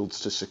like Fields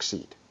to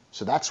succeed.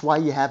 So that's why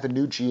you have a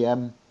new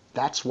GM.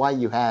 That's why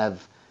you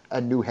have a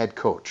new head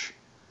coach.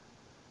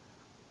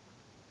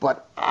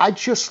 But I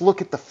just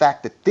look at the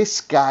fact that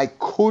this guy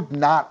could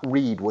not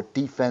read what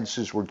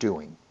defenses were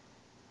doing.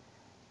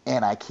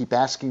 And I keep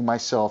asking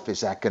myself,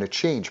 is that going to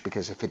change?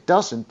 Because if it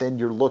doesn't, then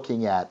you're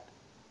looking at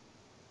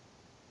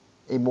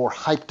a more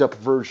hyped up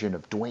version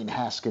of Dwayne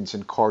Haskins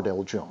and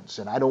Cardale Jones.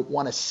 And I don't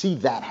want to see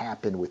that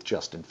happen with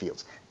Justin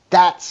Fields.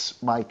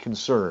 That's my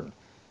concern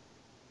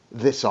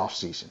this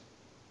offseason.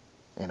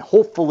 And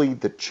hopefully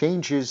the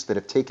changes that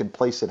have taken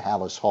place at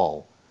Hallis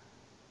Hall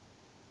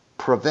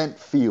prevent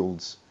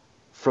Fields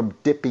from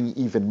dipping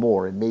even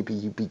more, and maybe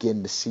you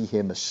begin to see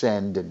him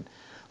ascend and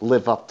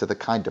live up to the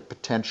kind of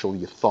potential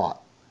you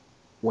thought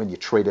when you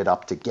traded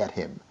up to get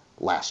him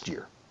last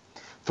year?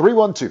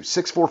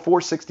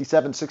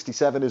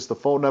 312-644-6767 is the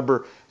phone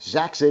number.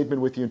 Zach Zaidman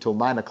with you until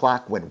 9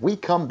 o'clock. When we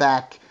come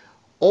back,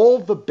 all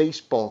the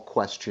baseball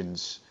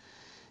questions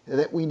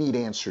that we need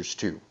answers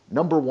to.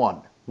 Number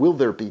 1, will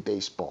there be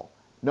baseball?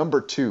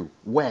 Number 2,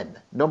 when?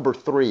 Number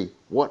 3,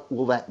 what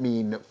will that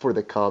mean for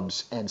the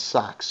Cubs and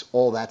Sox?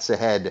 All that's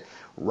ahead.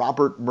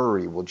 Robert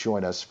Murray will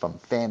join us from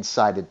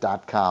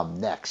Fansided.com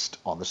next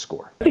on The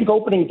Score. I think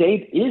opening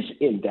date is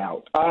in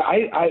doubt.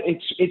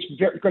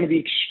 It's going to be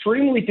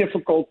extremely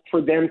difficult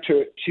for them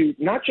to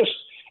not just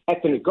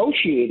at the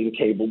negotiating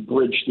table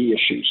bridge the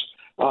issues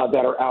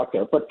that are out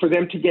there, but for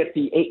them to get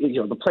the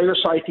player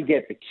side to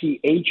get the key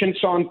agents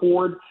on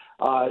board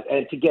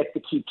and to get the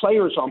key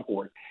players on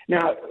board.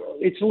 Now,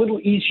 it's a little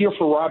easier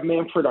for Rob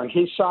Manfred on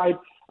his side.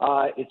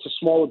 It's a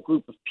smaller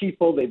group of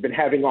people. They've been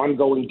having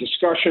ongoing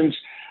discussions.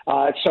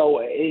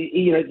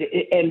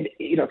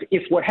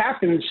 If what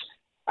happens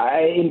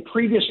in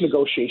previous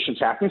negotiations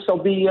happens,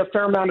 there'll be a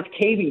fair amount of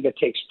caving that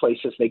takes place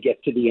as they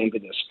get to the end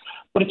of this.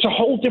 But it's a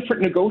whole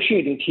different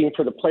negotiating team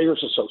for the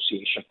Players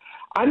Association.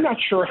 I'm not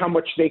sure how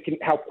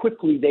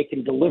quickly they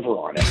can deliver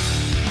on it.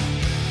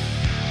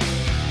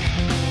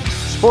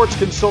 Sports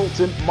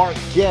consultant Mark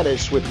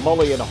Gannis with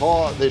Mully and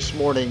Haw this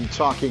morning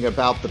talking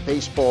about the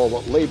baseball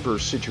labor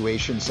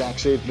situation. Zach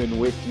Zaidman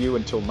with you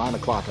until 9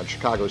 o'clock on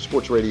Chicago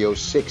Sports Radio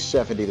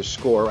 670 The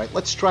Score. All right,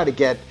 let's try to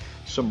get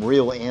some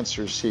real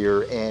answers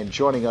here. And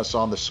joining us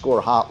on the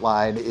Score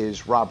hotline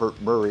is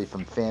Robert Murray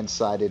from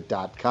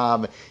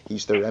Fansided.com.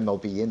 He's their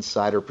MLB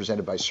insider,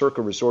 presented by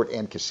Circa Resort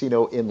and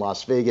Casino in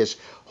Las Vegas,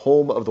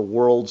 home of the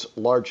world's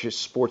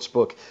largest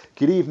sportsbook.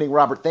 Good evening,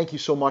 Robert. Thank you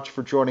so much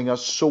for joining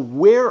us. So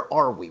where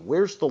are we?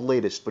 Where's the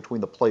latest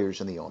between the players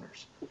and the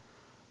owners?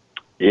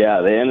 Yeah,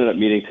 they ended up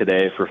meeting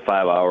today for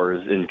 5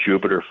 hours in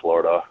Jupiter,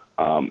 Florida.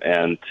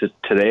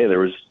 Today there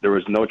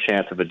was no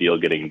chance of a deal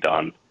getting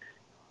done,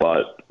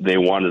 but they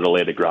wanted to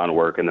lay the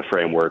groundwork and the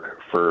framework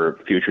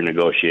for future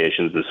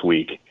negotiations this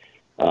week.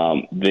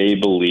 They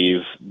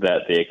believe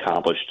that they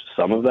accomplished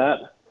some of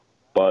that,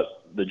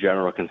 but the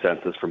general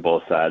consensus from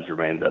both sides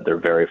remains that they're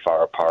very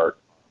far apart.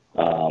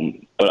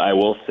 But I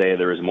will say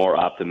there is more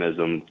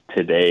optimism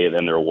today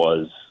than there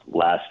was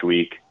last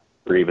week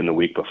or even the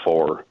week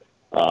before,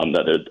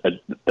 that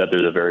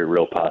there's a very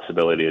real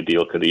possibility a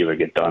deal could either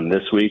get done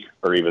this week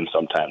or even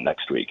sometime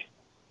next week.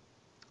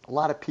 A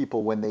lot of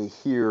people, when they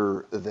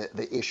hear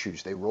the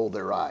issues, they roll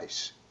their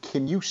eyes.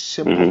 Can you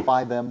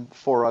simplify them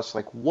for us?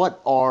 Like,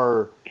 what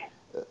are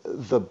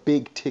the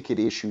big ticket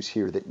issues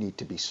here that need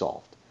to be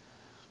solved?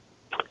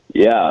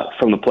 Yeah,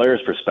 from the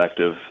players'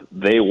 perspective,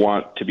 they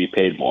want to be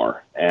paid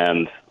more.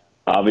 And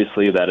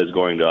obviously that is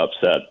going to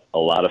upset a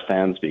lot of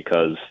fans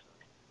because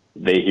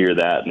they hear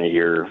that and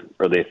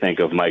they think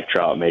of Mike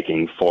Trout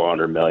making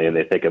 $400 million.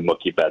 They think of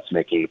Mookie Betts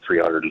making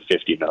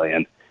 $350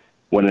 million.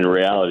 When in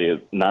reality,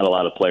 not a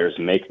lot of players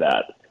make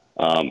that,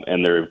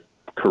 and their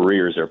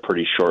careers are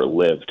pretty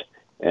short-lived.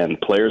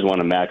 And players want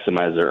to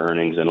maximize their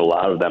earnings, and a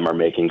lot of them are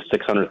making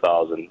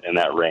 $600,000 in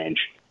that range.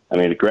 I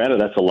mean,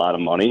 granted, that's a lot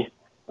of money,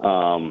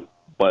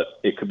 but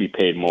it could be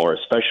paid more,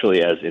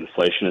 especially as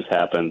inflation has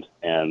happened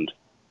and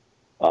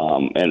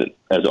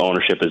as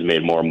ownership has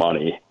made more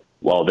money.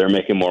 While they're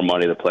making more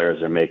money, the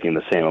players are making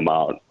the same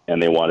amount,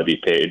 and they want to be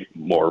paid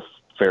more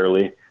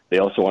fairly. They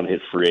also want to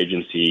hit free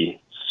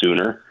agency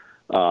sooner,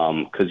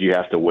 because you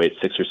have to wait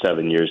 6 or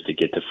 7 years to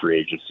get to free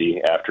agency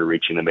after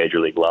reaching the major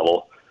league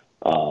level.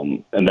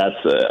 And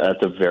that's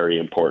a very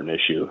important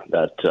issue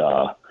that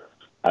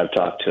I've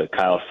talked to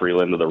Kyle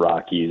Freeland of the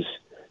Rockies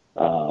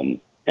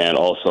and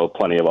also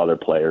plenty of other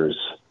players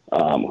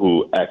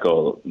who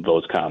echo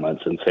those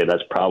comments and say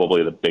that's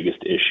probably the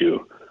biggest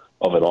issue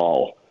of it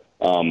all.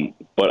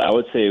 But I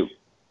would say,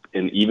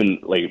 and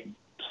even like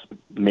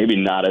maybe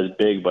not as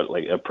big, but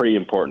like a pretty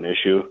important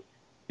issue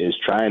is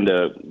trying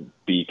to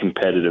be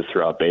competitive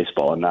throughout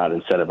baseball and not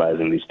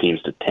incentivizing these teams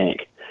to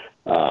tank.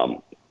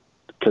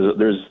 Because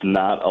there's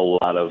not a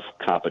lot of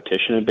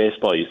competition in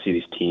baseball. You see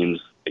these teams,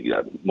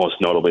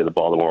 most notably the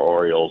Baltimore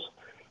Orioles,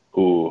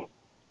 who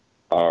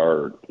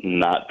are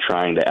not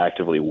trying to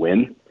actively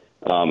win.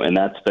 And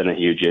that's been a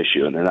huge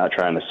issue, and they're not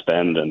trying to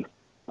spend. And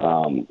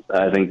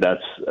I think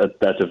that's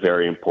a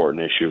very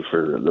important issue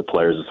for the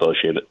Players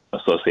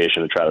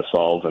Association to try to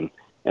solve, and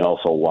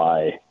also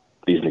why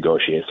these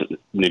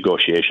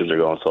negotiations are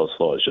going so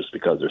slow is just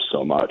because there's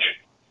so much.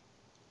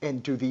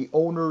 And do the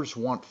owners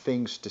want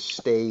things to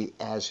stay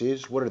as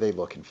is? What are they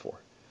looking for?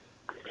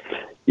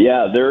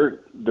 Yeah,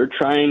 they're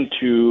trying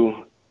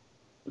to,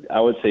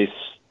 I would say,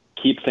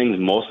 keep things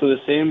mostly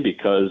the same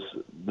because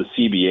the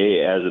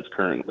CBA, as it's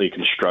currently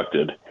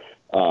constructed,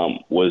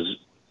 was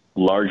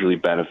largely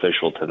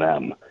beneficial to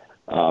them,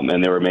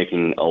 and they were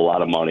making a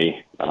lot of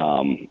money,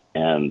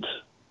 and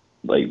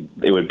like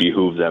it would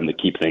behoove them to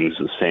keep things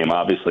the same.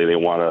 Obviously, they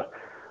want to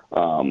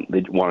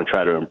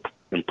try to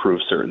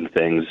improve certain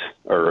things,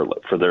 or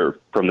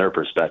from their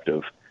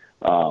perspective,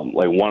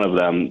 Like one of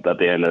them that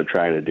they ended up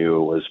trying to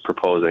do was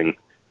proposing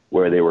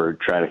where they were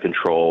trying to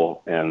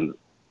control and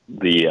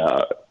the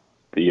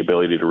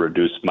ability to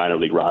reduce minor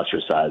league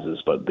roster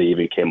sizes, but they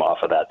even came off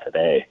of that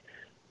today,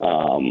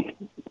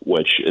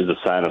 which is a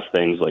sign of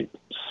things like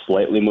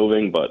slightly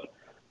moving, but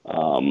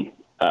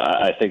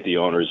I think the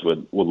owners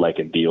would like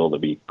a deal to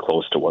be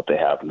close to what they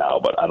have now,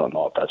 but I don't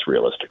know if that's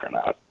realistic or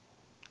not.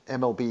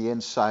 MLB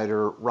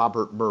insider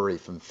Robert Murray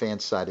from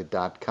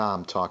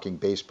Fansided.com talking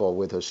baseball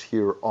with us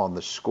here on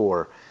The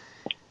Score.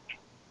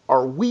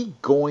 Are we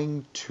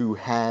going to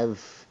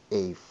have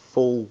a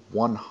full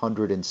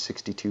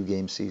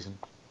 162-game season?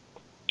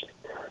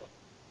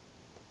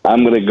 I'm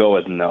going to go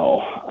with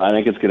no. I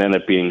think it's going to end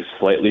up being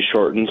slightly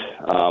shortened.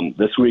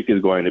 This week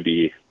is going to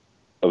be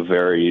a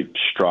very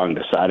strong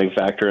deciding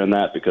factor in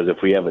that, because if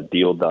we have a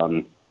deal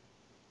done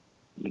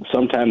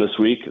sometime this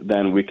week,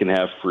 then we can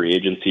have free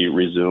agency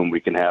resume. We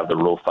can have the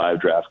Rule 5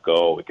 draft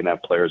go. We can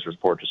have players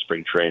report to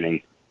spring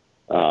training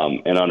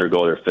and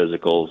undergo their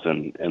physicals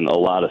and a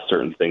lot of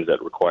certain things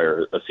that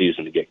require a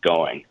season to get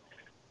going.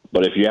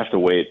 But if you have to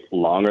wait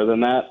longer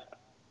than that,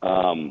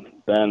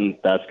 then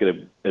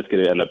it's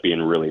gonna end up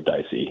being really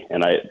dicey.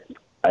 And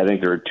I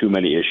think there are too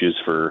many issues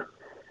for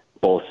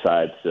both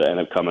sides to end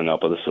up coming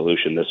up with a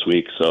solution this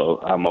week. So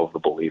I'm of the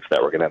belief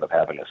that we're going to end up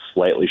having a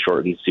slightly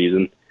shortened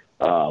season,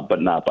 but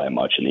not by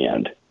much in the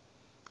end.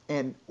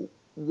 And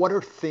what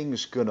are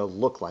things going to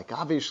look like?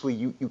 Obviously,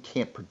 you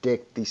can't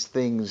predict. These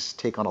things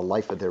take on a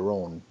life of their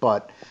own.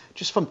 But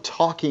just from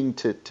talking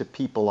to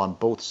people on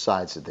both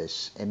sides of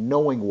this and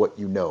knowing what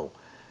you know,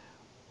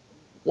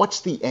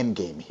 what's the end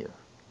game here?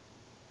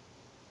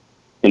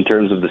 In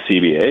terms of the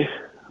CBA?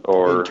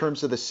 Or in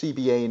terms of the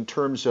CBA, in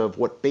terms of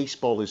what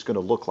baseball is going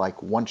to look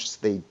like once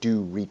they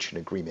do reach an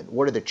agreement?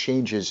 What are the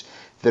changes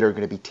that are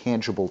going to be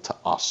tangible to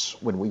us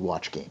when we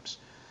watch games?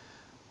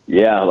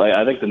 Yeah,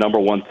 I think the number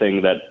one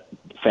thing that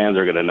fans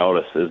are going to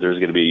notice is there's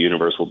going to be a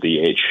universal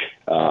DH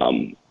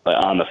on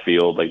the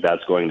field. Like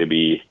that's going to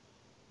be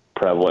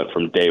prevalent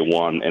from day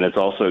one, and it's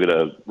also going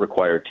to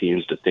require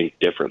teams to think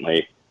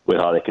differently with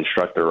how they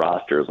construct their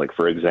rosters. Like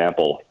for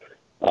example,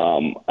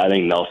 I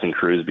think Nelson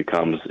Cruz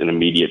becomes an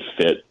immediate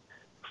fit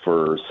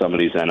for some of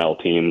these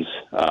NL teams.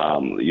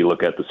 You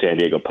look at the San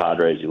Diego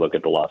Padres, you look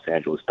at the Los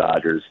Angeles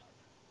Dodgers,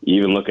 you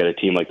even look at a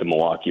team like the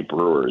Milwaukee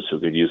Brewers who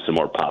could use some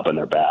more pop in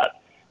their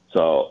bat.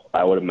 So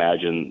I would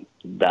imagine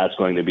that's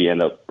going to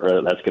end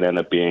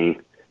up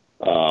being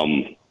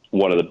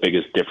one of the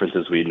biggest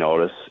differences we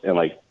notice. And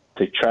like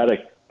to try to,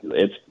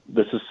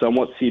 this is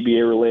somewhat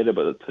CBA related,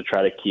 but to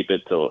try to keep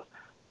it to,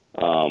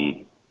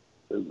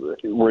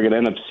 we're going to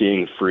end up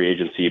seeing free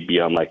agency be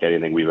unlike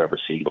anything we've ever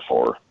seen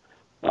before.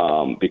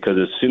 Because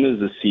as soon as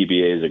the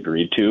CBA is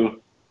agreed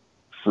to,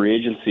 free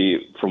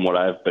agency, from what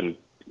I've been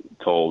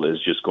told,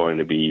 is just going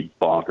to be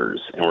bonkers.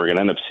 And we're going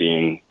to end up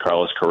seeing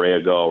Carlos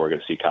Correa go. We're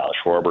going to see Kyle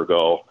Schwarber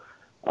go.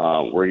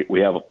 We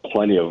have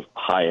plenty of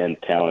high-end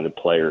talented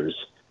players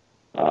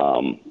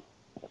that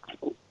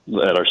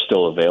are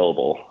still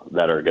available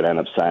that are going to end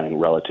up signing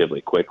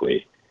relatively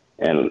quickly.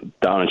 And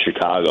down in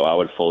Chicago, I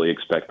would fully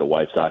expect the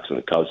White Sox and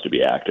the Cubs to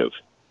be active.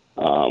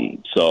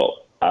 So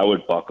I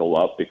would buckle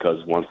up,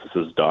 because once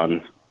this is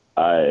done,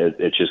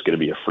 it's just going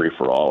to be a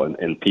free-for-all.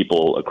 And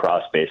people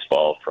across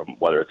baseball, from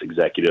whether it's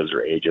executives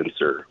or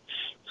agents or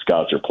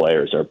scouts or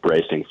players, are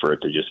bracing for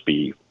it to just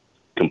be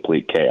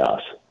complete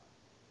chaos.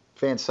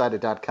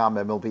 Fansided.com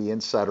MLB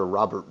insider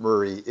Robert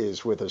Murray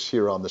is with us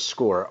here on The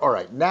Score. All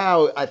right,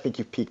 now I think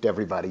you've piqued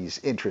everybody's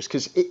interest,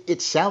 because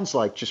it sounds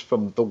like, just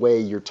from the way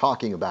you're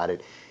talking about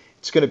it,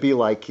 it's going to be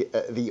like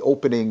the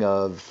opening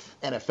of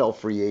NFL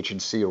free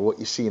agency, or what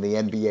you see in the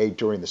NBA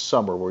during the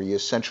summer, where you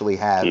essentially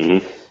have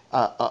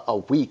a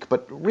week,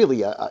 but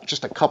really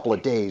just a couple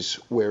of days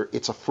where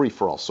it's a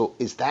free-for-all. So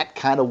is that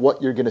kind of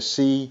what you're going to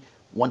see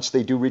once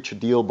they do reach a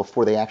deal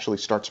before they actually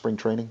start spring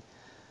training?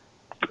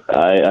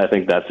 I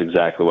think that's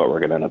exactly what we're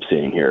going to end up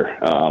seeing here.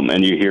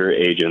 And you hear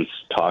agents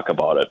talk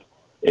about it.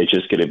 It's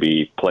just going to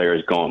be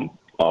players going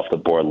off the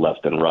board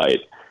left and right.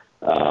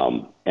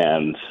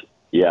 And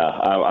yeah,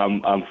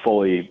 I'm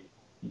fully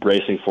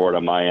bracing for it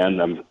on my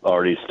end. I'm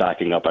already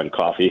stocking up on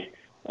coffee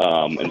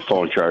and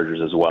phone chargers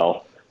as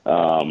well.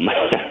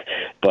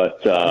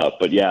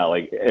 But yeah,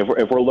 like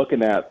if we're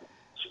looking at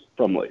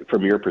from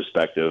your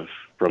perspective,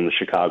 from the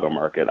Chicago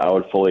market, I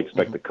would fully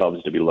expect the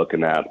Cubs to be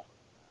looking at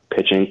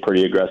pitching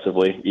pretty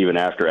aggressively, even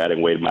after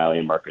adding Wade Miley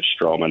and Marcus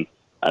Stroman.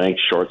 I think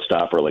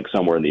shortstop, or like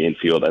somewhere in the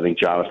infield, I think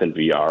Jonathan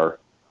VR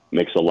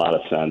makes a lot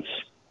of sense.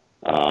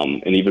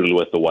 And even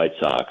with the White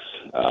Sox,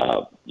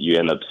 you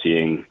end up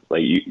seeing,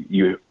 like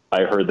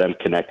I heard them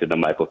connected to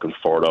Michael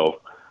Conforto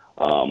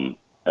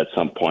at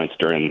some points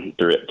during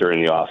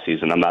the off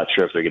season. I'm not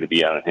sure if they're going to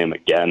be on him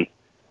again,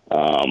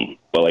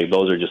 but like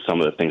those are just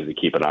some of the things to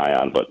keep an eye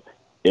on. But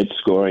it's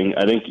going.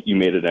 I think you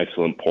made an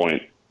excellent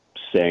point,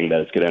 saying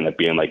that it's going to end up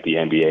being like the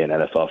NBA and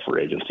NFL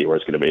free agency, where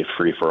it's going to be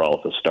free for all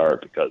at the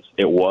start, because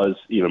it was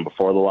even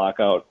before the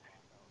lockout,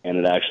 and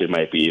it actually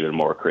might be even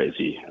more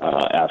crazy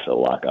after the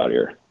lockout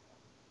here.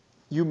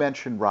 You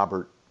mentioned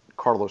Robert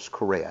Carlos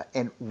Correa.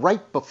 And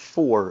right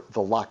before the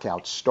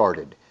lockout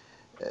started,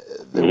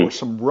 there were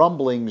some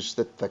rumblings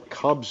that the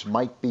Cubs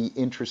might be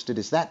interested.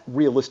 Is that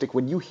realistic?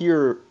 When you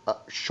hear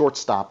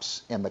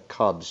shortstops and the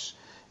Cubs,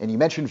 and you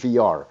mentioned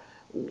VR,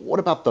 what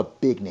about the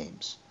big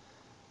names?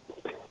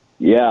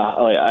 Yeah,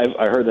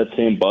 I heard that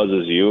same buzz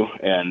as you,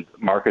 and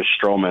Marcus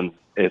Stroman,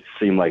 it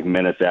seemed like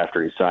minutes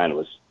after he signed,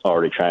 was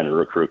already trying to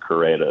recruit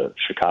Correa to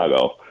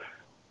Chicago.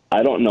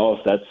 I don't know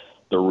if that's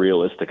the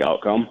realistic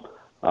outcome.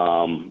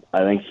 I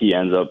think he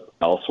ends up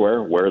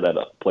elsewhere. Where that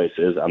place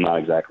is, I'm not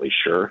exactly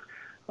sure,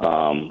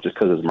 just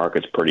because his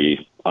market's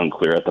pretty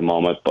unclear at the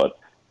moment. But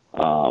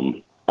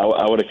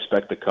I would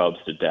expect the Cubs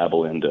to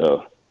dabble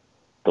into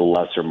the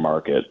lesser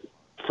market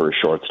for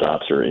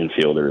shortstops or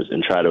infielders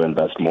and try to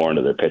invest more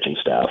into their pitching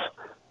staff.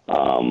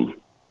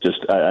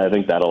 I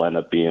think that'll end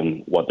up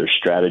being what their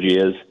strategy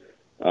is.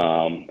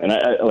 And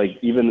I like,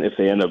 even if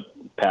they end up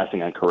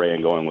passing on Correa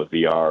and going with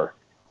VR,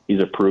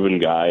 he's a proven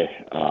guy.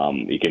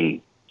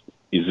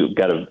 He's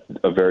got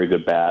a very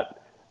good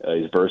bat.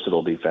 He's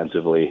versatile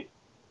defensively,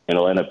 and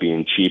it'll end up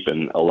being cheap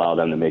and allow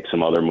them to make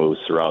some other moves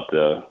throughout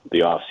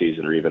the off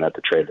season or even at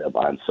the trade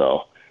deadline.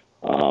 So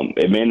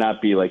it may not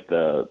be like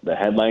the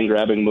headline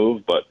grabbing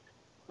move, but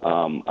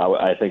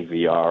I think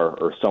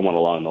VR or someone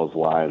along those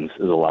lines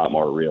is a lot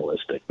more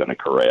realistic than a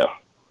Correa.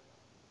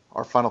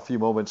 Our final few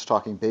moments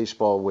talking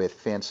baseball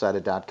with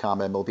Fansided.com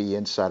MLB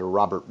insider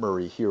Robert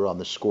Murray here on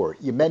The Score.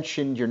 You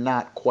mentioned you're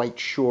not quite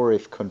sure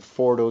if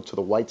Conforto to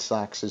the White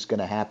Sox is going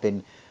to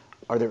happen.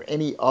 Are there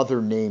any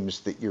other names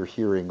that you're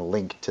hearing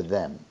linked to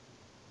them?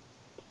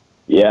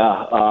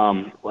 Yeah,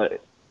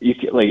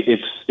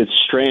 it's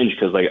strange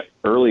because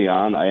early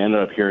on I ended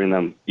up hearing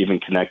them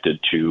even connected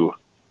to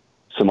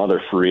some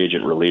other free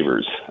agent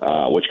relievers,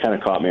 which kind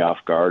of caught me off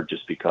guard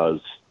just because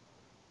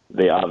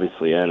they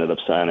obviously ended up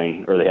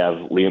signing, or they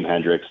have Liam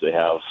Hendricks. They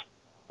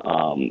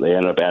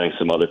ended up adding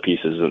some other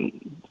pieces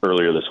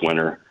earlier this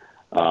winter.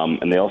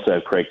 And they also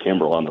have Craig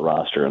Kimbrell on the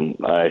roster. And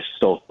I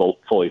still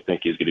fully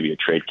think he's going to be a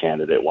trade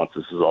candidate once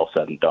this is all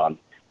said and done.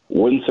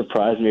 Wouldn't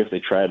surprise me if they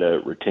try to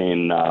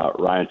retain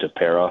Ryan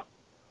Tepera,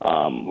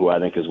 who I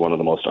think is one of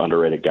the most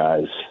underrated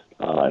guys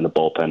in the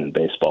bullpen in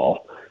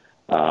baseball.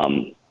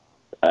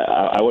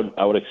 I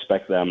would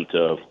expect them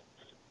to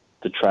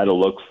try to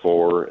look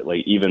for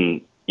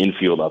even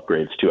infield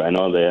upgrades too. I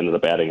know they ended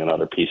up adding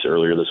another piece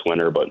earlier this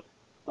winter, but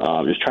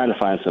just trying to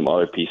find some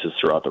other pieces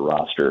throughout the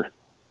roster.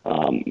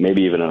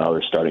 Maybe even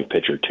another starting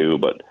pitcher too.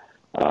 But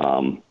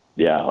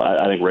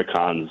I think Rick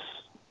Hahn's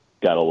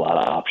got a lot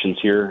of options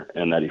here,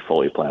 and that he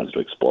fully plans to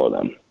explore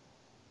them.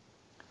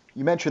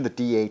 You mentioned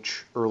the DH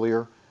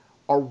earlier.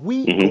 Are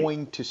we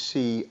going to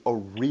see a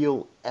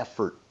real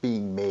effort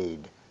being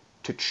made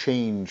to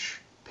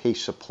change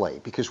pace of play?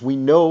 Because we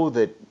know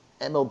that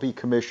MLB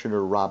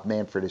Commissioner Rob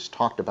Manfred has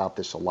talked about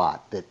this a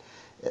lot,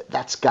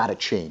 that's got to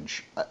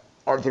change.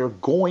 Are there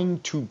going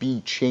to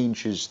be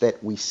changes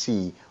that we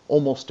see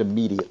almost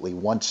immediately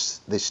once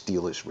this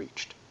deal is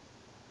reached?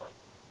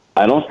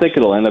 I don't think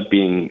it'll end up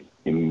being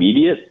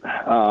immediate,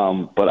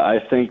 but I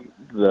think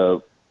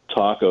the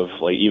talk of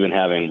even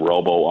having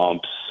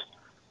robo-umps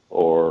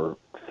or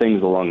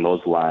things along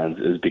those lines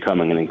is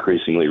becoming an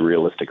increasingly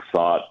realistic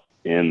thought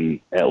in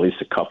at least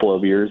a couple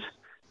of years,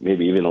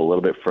 maybe even a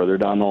little bit further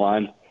down the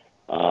line.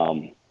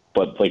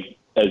 But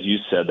as you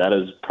said, that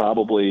is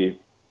probably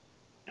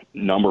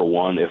number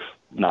one, if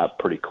not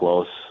pretty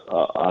close,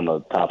 on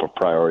the top of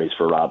priorities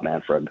for Rob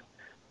Manfred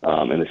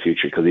in the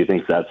future, because he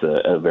thinks that's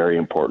a very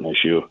important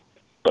issue.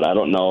 But I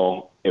don't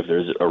know if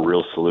there's a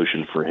real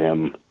solution for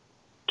him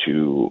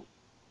to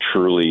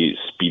truly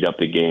speed up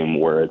the game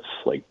where it's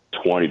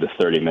 20 to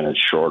 30 minutes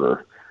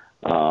shorter.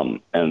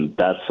 And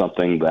that's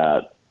something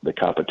that the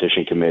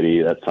competition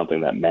committee, that's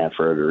something that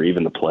Manfred or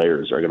even the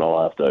players are going to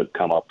all have to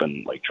come up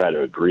and try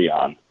to agree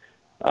on.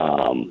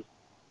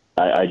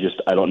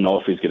 I don't know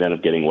if he's going to end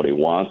up getting what he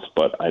wants,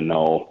 but I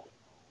know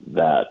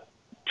that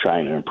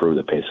trying to improve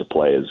the pace of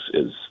play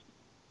is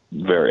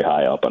very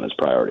high up on his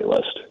priority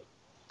list.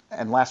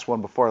 And last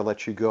one before I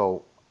let you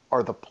go,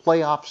 are the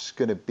playoffs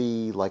going to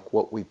be like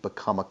what we've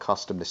become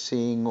accustomed to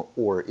seeing,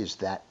 or is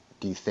that,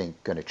 do you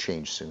think, going to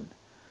change soon?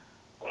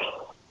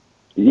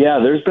 Yeah,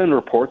 there's been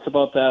reports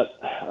about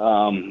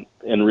that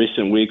in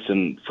recent weeks,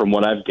 and from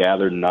what I've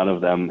gathered, none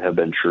of them have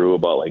been true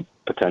about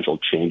potential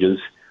changes.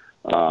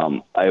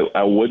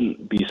 I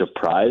wouldn't be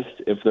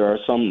surprised if there are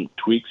some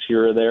tweaks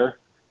here or there,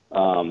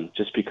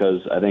 just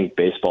because I think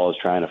baseball is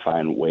trying to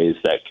find ways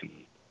that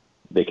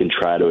they can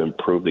try to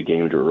improve the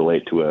game to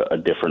relate to a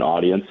different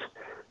audience.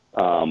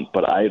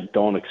 But I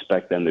don't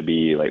expect them to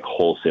be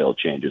wholesale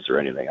changes or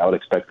anything. I would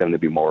expect them to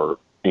be more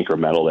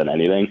incremental than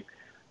anything.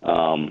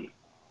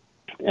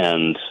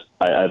 And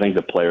I think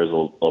the players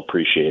will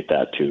appreciate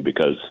that too,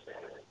 because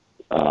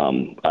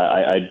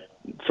I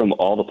from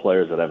all the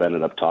players that I've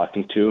ended up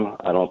talking to,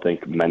 I don't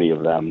think many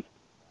of them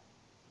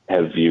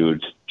have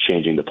viewed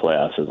changing the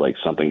playoffs as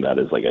something that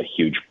is a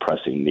huge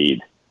pressing need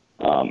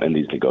in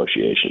these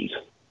negotiations.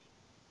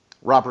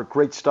 Robert,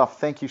 great stuff.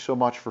 Thank you so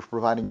much for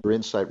providing your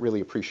insight.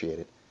 Really appreciate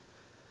it.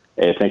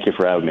 Hey, thank you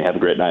for having me. Have a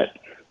great night.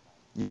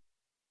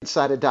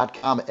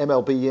 Insider.com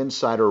MLB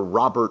insider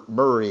Robert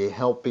Murray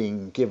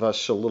helping give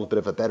us a little bit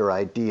of a better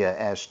idea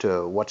as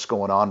to what's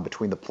going on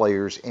between the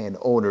players and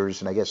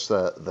owners. And I guess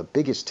the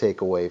biggest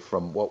takeaway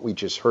from what we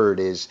just heard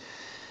is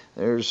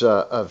there's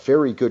a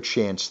very good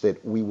chance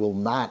that we will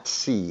not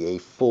see a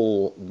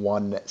full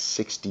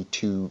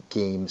 162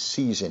 game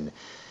season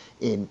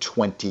in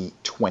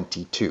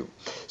 2022.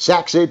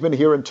 Zach Zaidman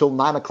here until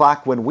 9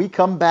 o'clock. When we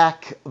come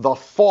back, the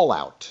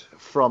fallout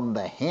from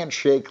the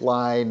handshake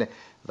line,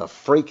 the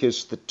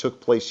fracas that took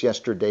place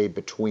yesterday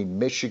between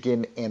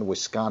Michigan and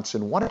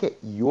Wisconsin. Want to get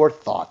your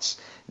thoughts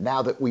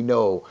now that we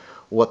know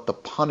what the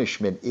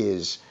punishment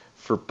is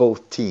for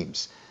both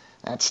teams.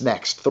 That's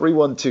next.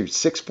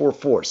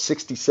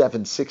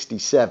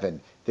 312-644-6767.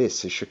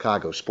 This is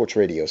Chicago Sports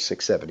Radio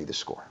 670 The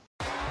Score.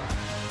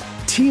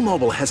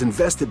 T-Mobile has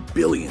invested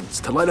billions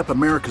to light up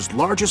America's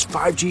largest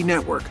 5G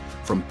network,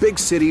 from big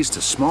cities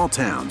to small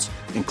towns,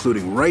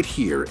 including right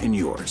here in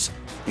yours.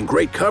 And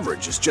great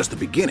coverage is just the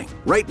beginning.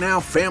 Right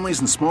now, families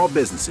and small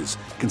businesses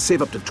can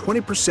save up to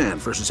 20%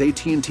 versus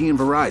AT&T and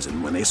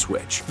Verizon when they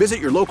switch. Visit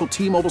your local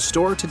T-Mobile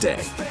store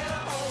today.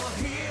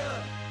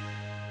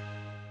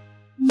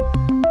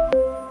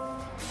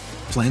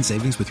 Plan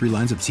savings with 3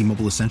 lines of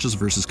T-Mobile Essentials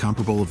versus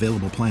comparable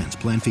available plans.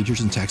 Plan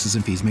features and taxes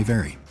and fees may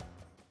vary.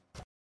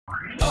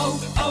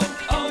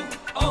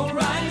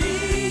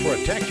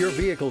 Protect your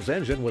vehicle's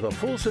engine with a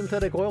full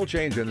synthetic oil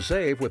change and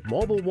save with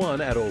Mobil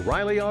 1 at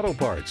O'Reilly Auto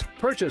Parts.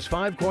 Purchase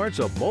 5 quarts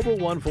of Mobil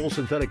 1 full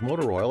synthetic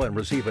motor oil and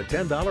receive a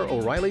 $10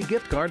 O'Reilly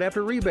gift card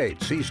after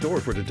rebate. See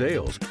store for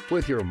details.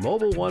 With your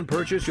Mobil 1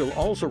 purchase, you'll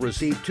also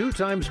receive 2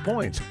 times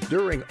points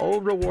during O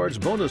Rewards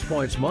Bonus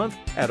Points Month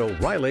at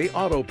O'Reilly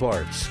Auto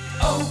Parts.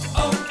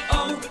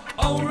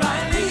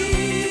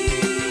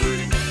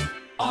 O'Reilly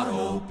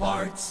Auto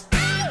Parts.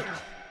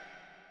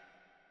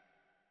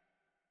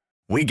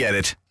 We get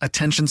it.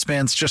 Attention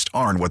spans just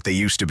aren't what they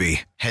used to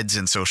be. Heads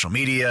in social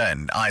media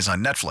and eyes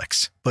on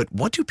Netflix. But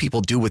what do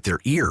people do with their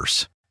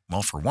ears?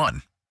 Well, for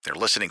one, they're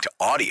listening to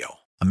audio.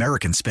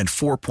 Americans spend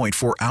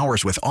 4.4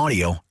 hours with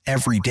audio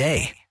every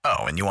day. Oh,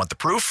 and you want the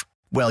proof?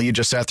 Well, you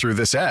just sat through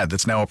this ad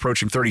that's now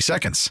approaching 30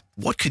 seconds.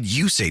 What could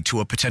you say to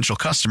a potential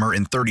customer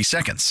in 30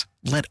 seconds?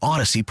 Let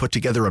Odyssey put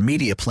together a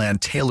media plan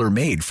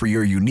tailor-made for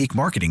your unique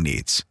marketing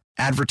needs.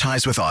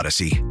 Advertise with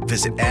Odyssey.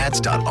 Visit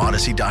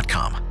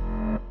ads.odyssey.com.